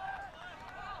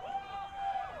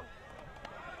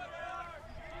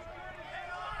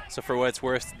 So for what it's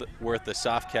worth the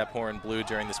soft cap horn blew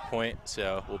during this point,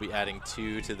 so we'll be adding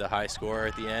 2 to the high score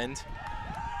at the end,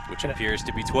 which appears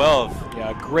to be 12.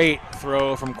 Yeah, great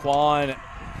throw from Kwan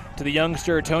to the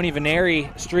youngster, Tony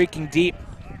Veneri, streaking deep.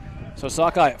 So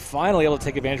Sockeye finally able to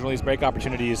take advantage of these break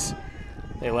opportunities.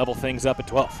 They level things up at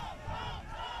 12.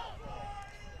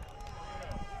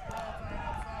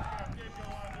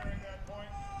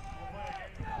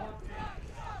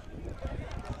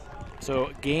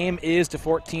 So game is to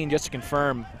 14, just to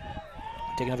confirm.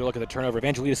 Take another look at the turnover.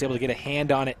 Evangelidis able to get a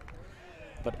hand on it,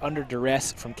 but under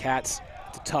duress from Katz.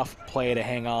 It's a tough play to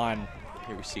hang on.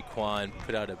 Here we see Kwan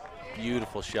put out a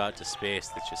beautiful shot to space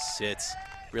that just sits.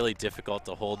 Really difficult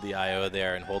to hold the IO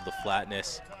there and hold the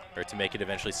flatness, or to make it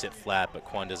eventually sit flat, but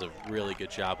Kwan does a really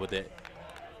good job with it.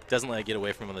 Doesn't let it get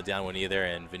away from him on the down one either,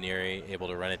 and Veneri able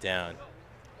to run it down.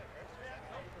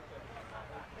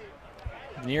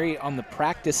 Veneri on the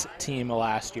practice team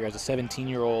last year as a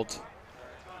 17-year-old,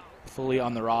 fully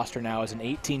on the roster now as an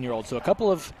 18-year-old. So a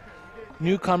couple of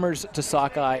newcomers to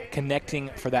Sockeye connecting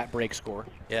for that break score.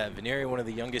 Yeah, Veneri, one of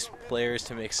the youngest players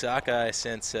to make Sockeye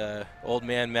since old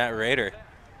man Matt Rader,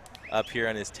 up here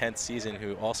on his 10th season,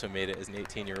 who also made it as an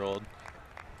 18-year-old.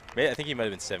 I think he might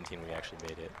have been 17 when he actually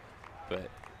made it, but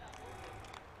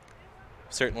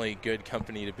certainly good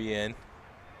company to be in.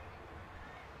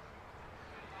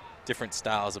 Different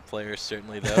styles of players,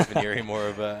 certainly, though. Veneri more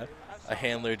of a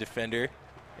handler defender,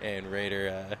 and Rader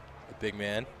a big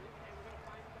man.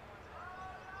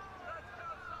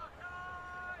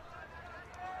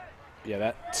 Yeah,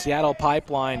 that Seattle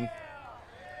pipeline,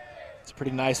 it's a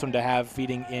pretty nice one to have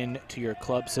feeding into your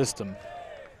club system.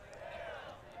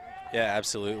 Yeah,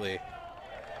 absolutely.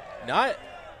 Not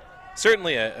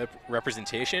certainly a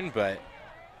representation, but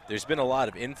there's been a lot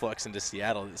of influx into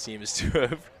Seattle that seems to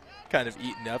have kind of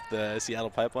eaten up the Seattle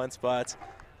pipeline spots.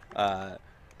 I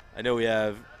know we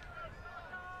have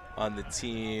on the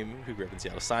team who grew up in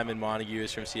Seattle. Simon Montague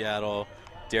is from Seattle.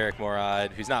 Derek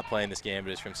Morad, who's not playing this game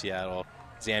but is from Seattle.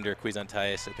 Xander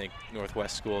Cuisintice, I think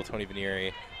Northwest School. Tony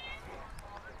Veneri,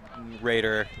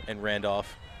 Rader, and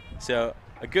Randolph. So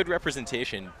a good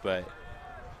representation, but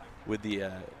with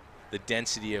the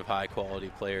density of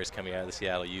high-quality players coming out of the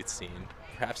Seattle youth scene,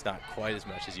 perhaps not quite as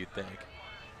much as you'd think.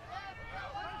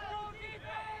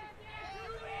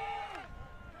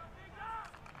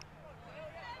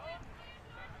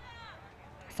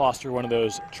 Foster, one of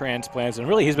those transplants, and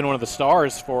really he's been one of the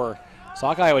stars for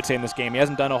Sockeye, I would say, in this game. He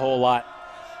hasn't done a whole lot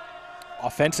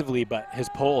offensively, but his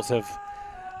pulls have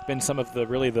been some of the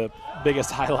really the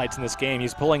biggest highlights in this game.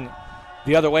 He's pulling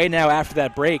the other way now after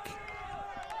that break.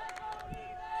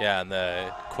 Yeah, and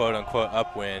the quote-unquote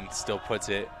upwind still puts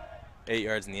it 8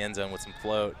 yards in the end zone with some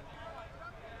float.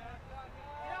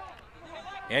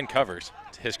 And covers,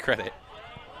 to his credit.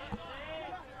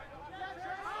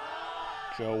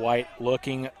 Joe White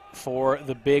looking for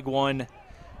the big one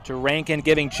to Rankin,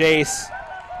 giving chase.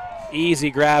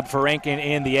 Easy grab for Rankin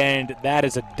in the end. That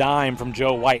is a dime from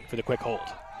Joe White for the quick hold.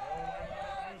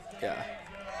 Yeah.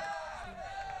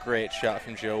 Great shot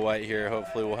from Joe White here.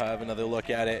 Hopefully we'll have another look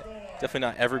at it. Definitely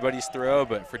not everybody's throw,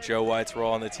 but for Joe White's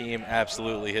role on the team,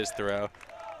 absolutely his throw.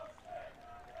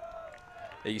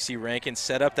 You see Rankin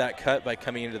set up that cut by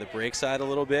coming into the break side a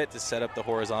little bit to set up the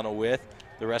horizontal width.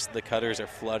 The rest of the cutters are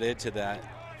flooded to that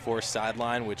forced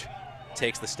sideline, which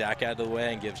takes the stack out of the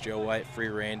way and gives Joe White free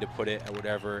reign to put it at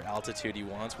whatever altitude he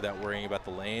wants without worrying about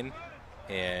the lane.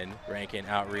 And Rankin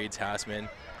outreads Hassman,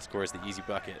 scores the easy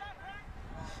bucket.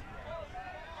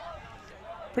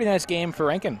 Pretty nice game for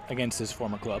Rankin against his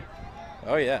former club.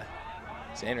 Oh, yeah.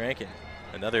 Zane Rankin,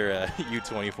 another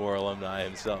U24 alumni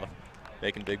himself,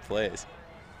 making big plays.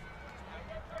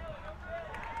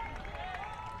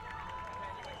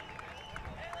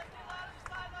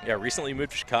 Yeah, recently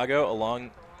moved to Chicago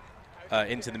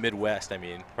into the Midwest. I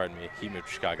mean, pardon me, he moved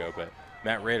to Chicago, but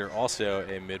Matt Rader, also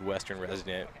a Midwestern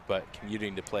resident, but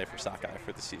commuting to play for Sockeye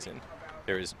for the season.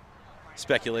 There is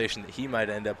speculation that he might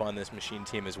end up on this Machine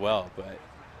team as well, but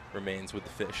remains with the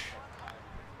Fish.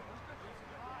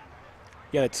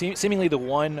 Yeah, it's seemingly the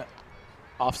one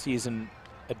off-season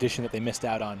addition that they missed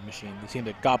out on, Machine. They seemed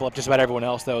to gobble up just about everyone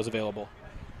else that was available.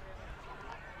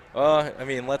 Well, I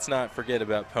mean, let's not forget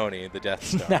about Pony, the Death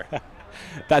Star.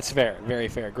 That's fair, very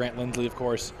fair. Grant Lindsley, of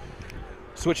course,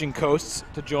 switching coasts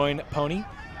to join Pony.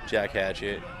 Jack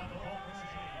Hatchett.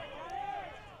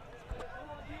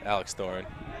 Alex Thorne.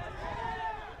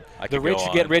 The rich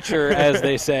get richer, as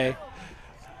they say.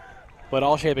 But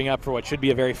all shaping up for what should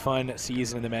be a very fun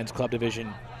season in the men's club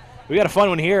division. We got a fun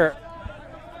one here.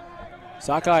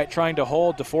 Sockeye trying to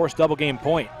hold to force double game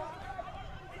point.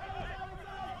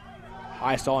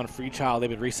 High stall and free child, they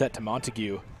would reset to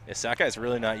Montague. Yeah, Sockeye's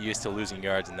really not used to losing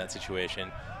yards in that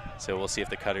situation, so we'll see if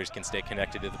the cutters can stay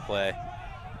connected to the play.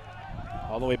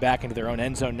 All the way back into their own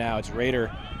end zone now. It's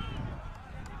Rader.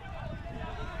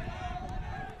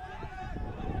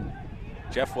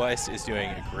 Jeff Weiss is doing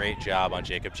a great job on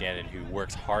Jacob Janin, who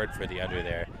works hard for the under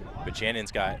there. But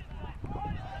Janin's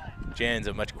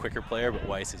a much quicker player, but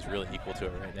Weiss is really equal to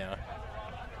it right now.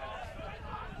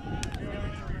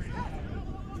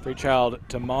 Free child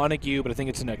to Montague, but I think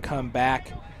it's going to come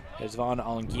back as Von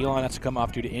Alangilon has to come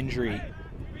off due to injury.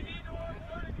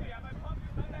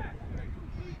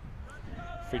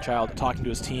 Free child talking to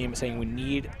his team, saying we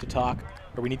need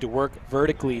to work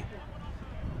vertically.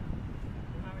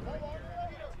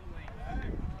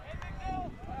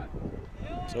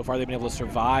 So far they've been able to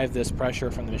survive this pressure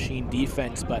from the Machine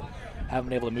defense, but haven't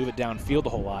been able to move it downfield a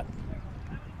whole lot.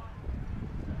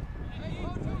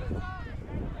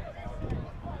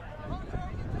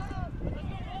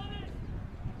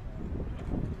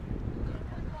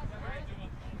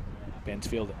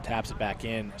 Bensfield taps it back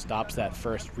in, stops that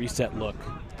first reset look.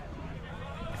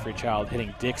 Free child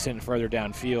hitting Dixon further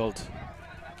downfield.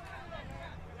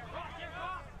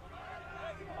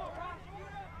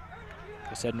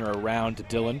 Sedner around to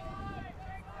Dillon.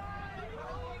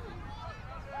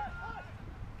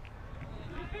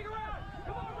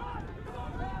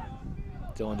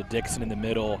 Dillon to Dixon in the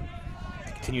middle.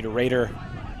 Continue to Rader.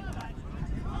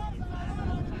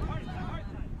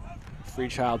 Free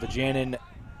child to Janin.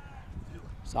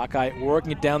 Sockeye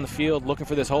working it down the field, looking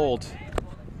for this hold.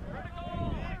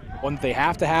 One that they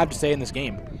have to stay in this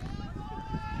game.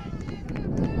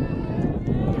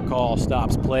 Another call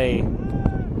stops play.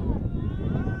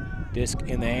 Disc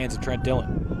in the hands of Trent Dillon.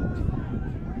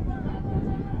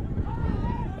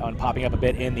 That one popping up a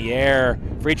bit in the air.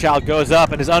 Freechild goes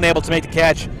up and is unable to make the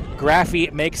catch. Graffy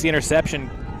makes the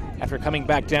interception after coming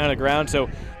back down to the ground, so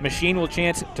Machine will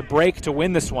chance to break to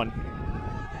win this one.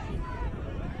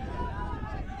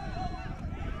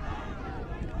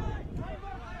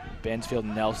 Bensfield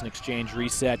and Nelson exchange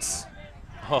resets.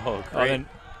 Oh, great.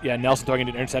 Nelson throwing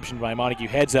an interception by Montague.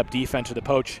 Heads up defense for the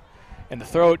poach. And the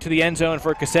throw to the end zone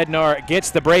for Kasednar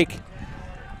gets the break.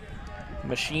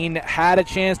 Machine had a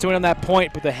chance to win on that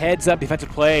point, but the heads-up defensive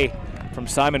play from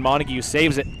Simon Montague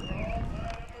saves it.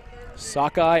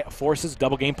 Sockeye forces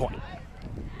double game point.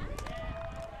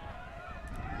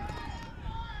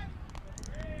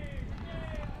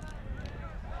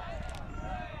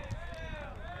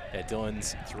 Yeah,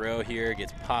 Dillon's throw here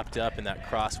gets popped up in that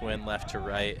crosswind left to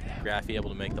right. Graffy able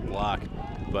to make the block,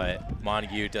 but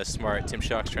Montague does smart. Tim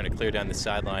Schock's trying to clear down the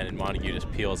sideline, and Montague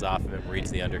just peels off of him, reads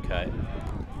the undercut.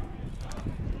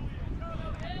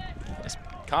 Just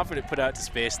confident put out to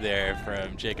space there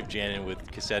from Jacob Janin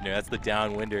with Kasedner. That's the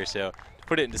downwinder, so to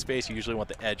put it into space, you usually want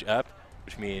the edge up,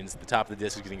 which means the top of the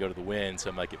disc is going to go to the wind, so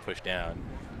it might get pushed down.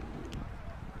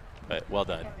 But well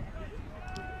done.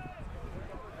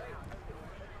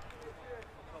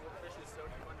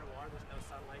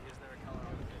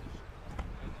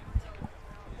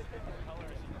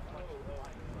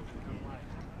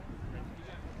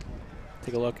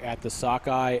 Take a look at the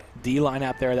Sockeye D-line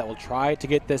out there that will try to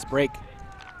get this break.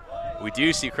 We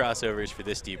do see crossovers for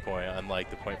this D point, unlike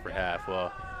the point per half.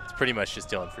 Well, it's pretty much just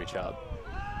Dylan Freechild.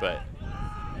 But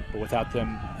without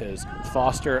them is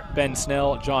Foster, Ben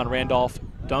Snell, John Randolph,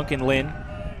 Duncan Lynn,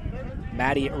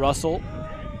 Matty Russell,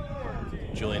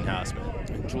 Julian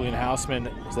Hausman. Julian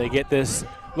Hausman, as they get this,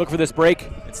 look for this break.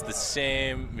 It's the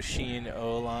same machine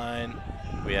O-line.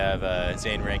 We have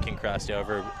Zane Rankin crossed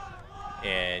over,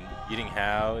 and Yiding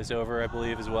Howe is over, I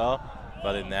believe, as well.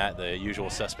 Other than that, the usual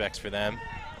suspects for them.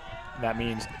 That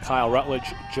means Kyle Rutledge,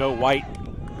 Joe White,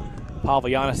 Paul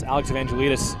Villanis, Alex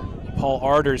Evangelidis, Paul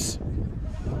Arders.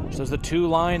 So as the two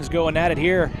lines going at it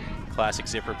here. Classic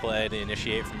zipper play to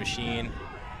initiate from machine.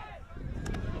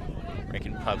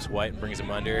 Rankin pubs White and brings him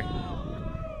under.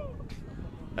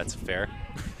 That's fair.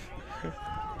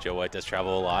 Joe White does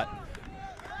travel a lot.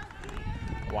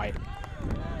 White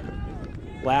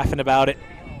laughing about it.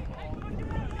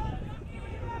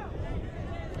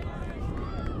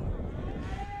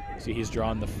 See, he's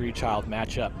drawn the Freechild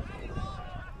matchup.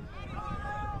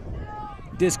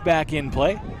 Disc back in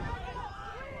play.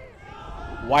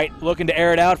 White looking to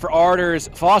air it out for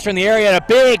Arders. Foster in the area, and a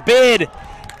big bid.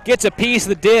 Gets a piece of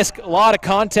the disc, a lot of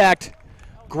contact.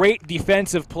 Great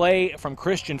defensive play from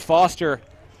Christian Foster.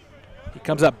 He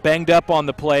comes up banged up on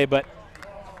the play, but.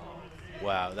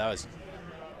 Wow, that was,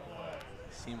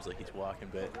 seems like he's walking,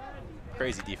 but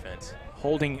crazy defense.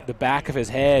 Holding the back of his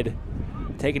head.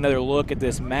 Take another look at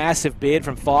this massive bid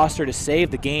from Foster to save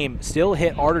the game. Still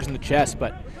hit Arders in the chest,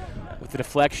 but with the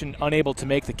deflection, unable to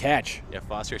make the catch. Yeah,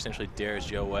 Foster essentially dares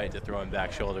Joe White to throw him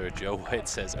back shoulder. Joe White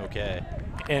says, okay.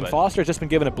 And Foster has just been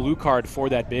given a blue card for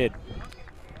that bid.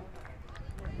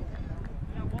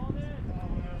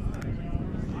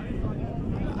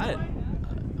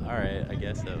 All right, I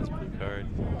guess that was blue card.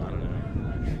 I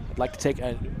don't know. I'd like to take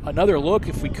another look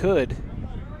if we could.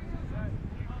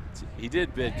 He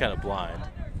did bid kind of blind,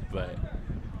 but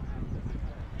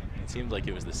it seemed like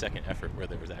it was the second effort where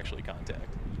there was actually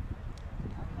contact.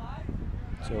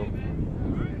 So,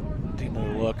 take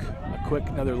another look,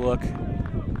 another look.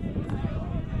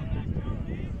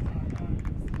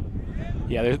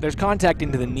 Yeah, there's contact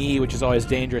into the knee, which is always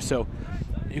dangerous. So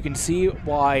you can see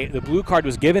why the blue card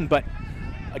was given, but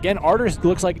again, Arders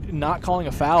looks like not calling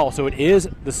a foul, so it is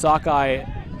the Sockeye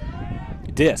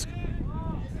disc.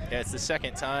 Yeah, it's the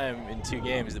second time in 2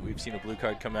 games that we've seen a blue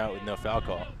card come out with no foul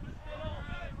call.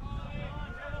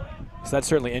 So that's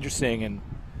certainly interesting, and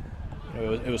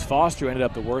it was Foster who ended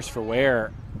up the worse for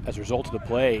wear as a result of the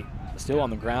play. Still on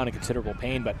the ground in considerable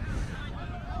pain, but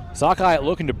Sockeye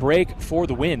looking to break for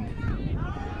the win.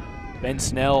 Ben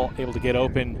Snell able to get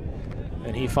open,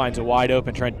 and he finds a wide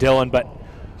open Trent Dillon, but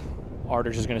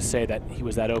Arders is going to say that he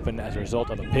was that open as a result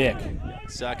of a pick.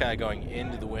 Sockeye going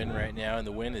into the win right now, and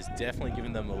the win is definitely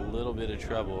giving them a little bit of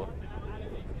trouble.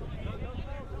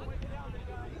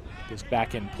 Gets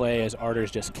back in play as Arders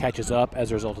just catches up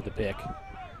as a result of the pick.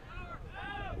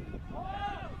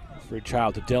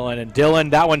 Freechild to Dillon, and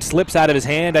Dillon, that one slips out of his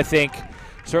hand, I think.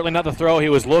 Certainly not the throw he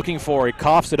was looking for. He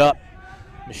coughs it up.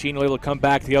 Machine able to come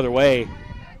back the other way.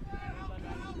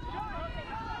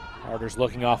 Arders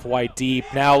looking off White deep,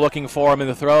 now looking for him in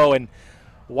the throw, and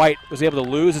White was able to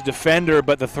lose his defender,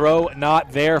 but the throw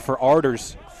not there for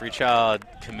Arders. Freechild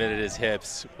committed his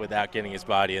hips without getting his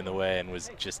body in the way and was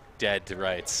just dead to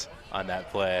rights on that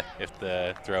play if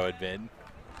the throw had been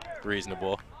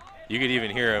reasonable. You could even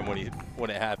hear him when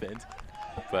it happened,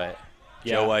 but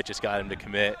yeah. Joe White just got him to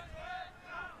commit.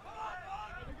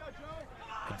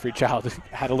 And Freechild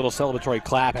had a little celebratory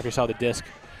clap after he saw the disc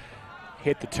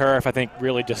hit the turf. I think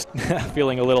really just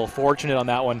feeling a little fortunate on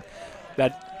that one,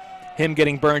 that him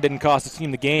getting burned didn't cost his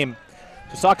team the game.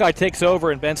 So Sockeye takes over,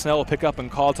 and Ben Snell will pick up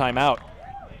and call timeout.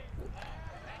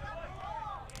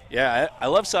 Yeah, I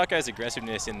love Sockeye's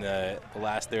aggressiveness in the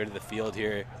last third of the field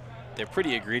here. They're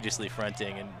pretty egregiously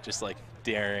fronting and just like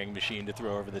daring Machine to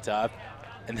throw over the top.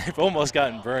 And they've almost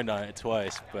gotten burned on it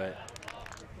twice, but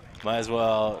might as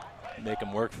well make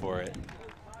them work for it.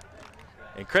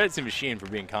 And credit to Machine for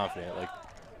being confident. Like,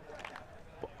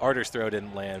 Arders' throw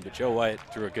didn't land, but Joe White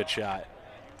threw a good shot.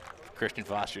 Christian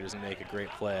Foster doesn't make a great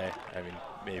play. I mean,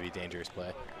 maybe dangerous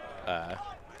play.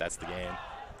 That's the game.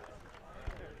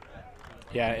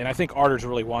 Yeah, and I think Arders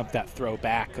really want that throw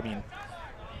back. I mean,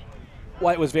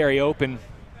 White was very open.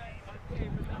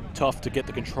 Tough to get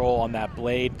the control on that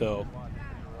blade, though.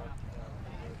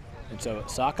 And so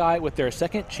Sockeye with their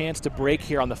second chance to break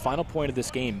here on the final point of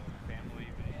this game.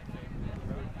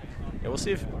 Yeah, we'll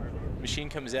see if Machine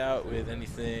comes out with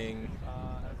anything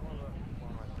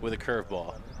with a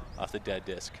curveball off the dead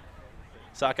disc.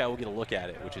 Sockeye will get a look at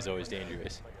it, which is always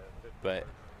dangerous. But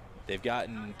They've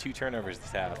gotten 2 turnovers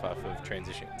this half off of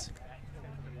transitions.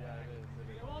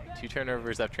 2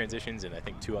 turnovers off transitions, and I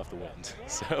think 2 off the wind.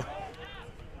 So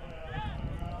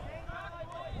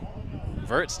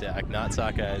vert stack, not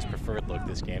Sockeye's preferred look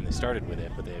this game. They started with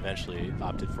it, but they eventually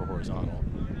opted for horizontal.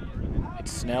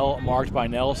 It's Snell marked by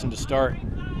Nelson to start.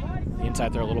 The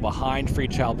inside there a little behind.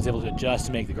 Freechild was able to adjust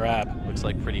to make the grab. Looks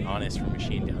like pretty honest for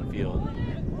Machine downfield.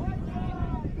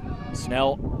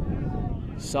 Snell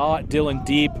saw Dylan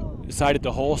deep, decided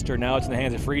to holster. Now it's in the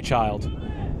hands of Freechild.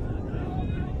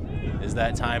 Is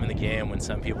that time in the game when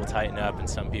some people tighten up and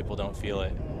some people don't feel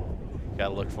it? Got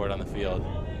to look for it on the field.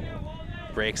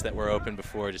 Breaks that were open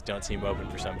before just don't seem open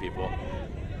for some people.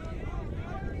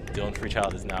 Dylan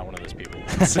Freechild is not one of those people.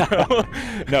 So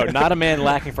no, not a man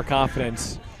lacking for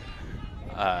confidence.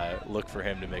 Look for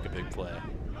him to make a big play.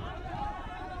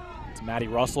 It's Matty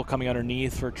Russell coming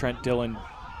underneath for Trent Dillon.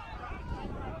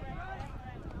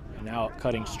 And now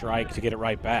cutting strike to get it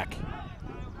right back.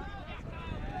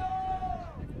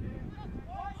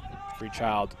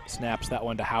 Freechild snaps that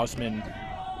one to Hausman.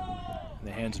 In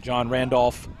the hands of John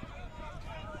Randolph.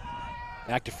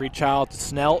 Back to Freechild, to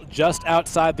Snell, just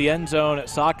outside the end zone.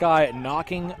 Sockeye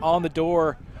knocking on the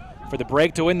door for the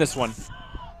break to win this one.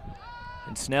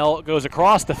 And Snell goes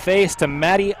across the face to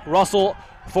Matty Russell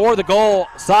for the goal.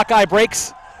 Sockeye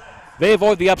breaks. They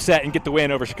avoid the upset and get the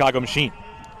win over Chicago Machine.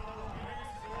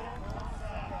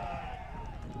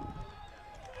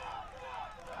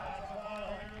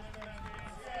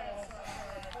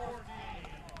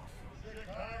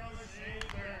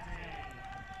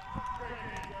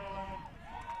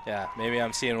 Yeah, maybe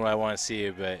I'm seeing what I want to see,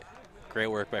 but great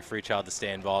work by Freechild to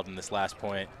stay involved in this last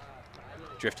point.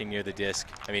 Drifting near the disc.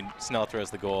 I mean, Snell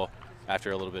throws the goal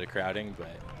after a little bit of crowding, but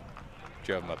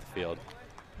drove him up the field.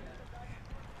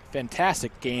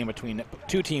 Fantastic game between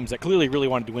 2 teams that clearly really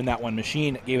wanted to win that one.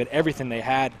 Machine gave it everything they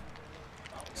had.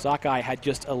 Sockeye had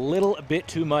just a little bit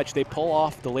too much. They pull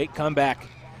off the late comeback,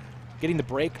 getting the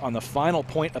break on the final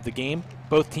point of the game.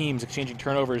 Both teams exchanging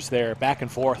turnovers there back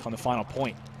and forth on the final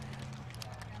point.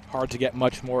 Hard to get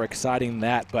much more exciting than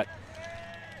that, but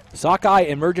Sockeye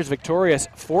emerges victorious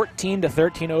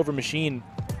 14-13 over Machine.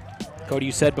 Cody,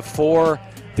 you said before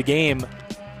the game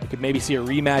we could maybe see a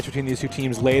rematch between these 2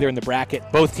 teams later in the bracket.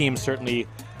 Both teams certainly,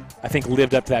 I think,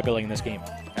 lived up to that billing in this game.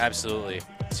 Absolutely.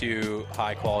 2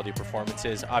 high-quality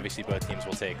performances. Obviously, both teams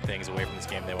will take things away from this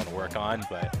game they want to work on,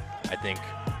 but I think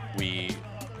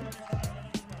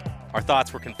our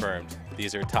thoughts were confirmed.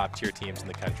 These are top-tier teams in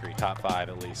the country, top 5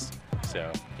 at least.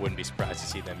 So wouldn't be surprised to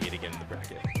see them meet again in the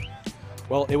bracket.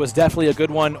 Well, it was definitely a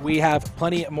good one. We have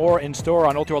plenty more in store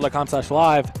on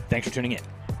ultiworld.com/live. Thanks for tuning in.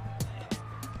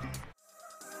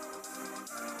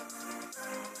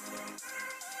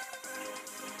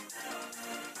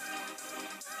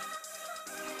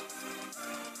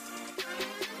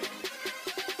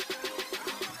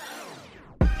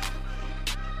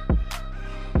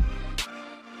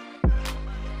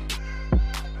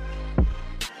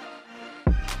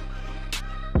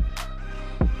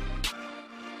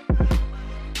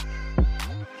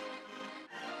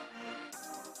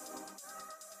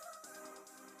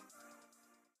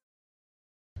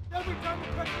 Every time the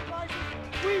pressure rises,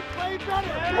 we play better.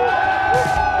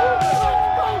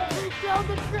 Let's go take down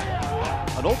the field.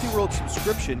 An Ultiworld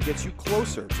subscription gets you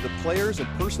closer to the players and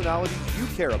personalities you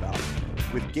care about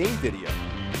with game video,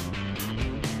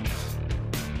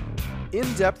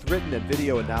 in-depth written and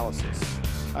video analysis,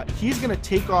 He's going to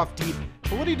take off deep,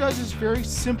 but what he does is very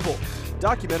simple.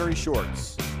 documentary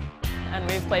shorts, And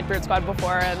we've played Brute Squad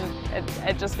before, and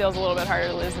it just feels a little bit harder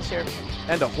to lose this year.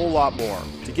 and a whole lot more.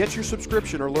 To get your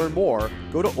subscription or learn more,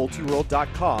 go to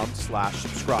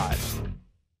ultiworld.com/subscribe.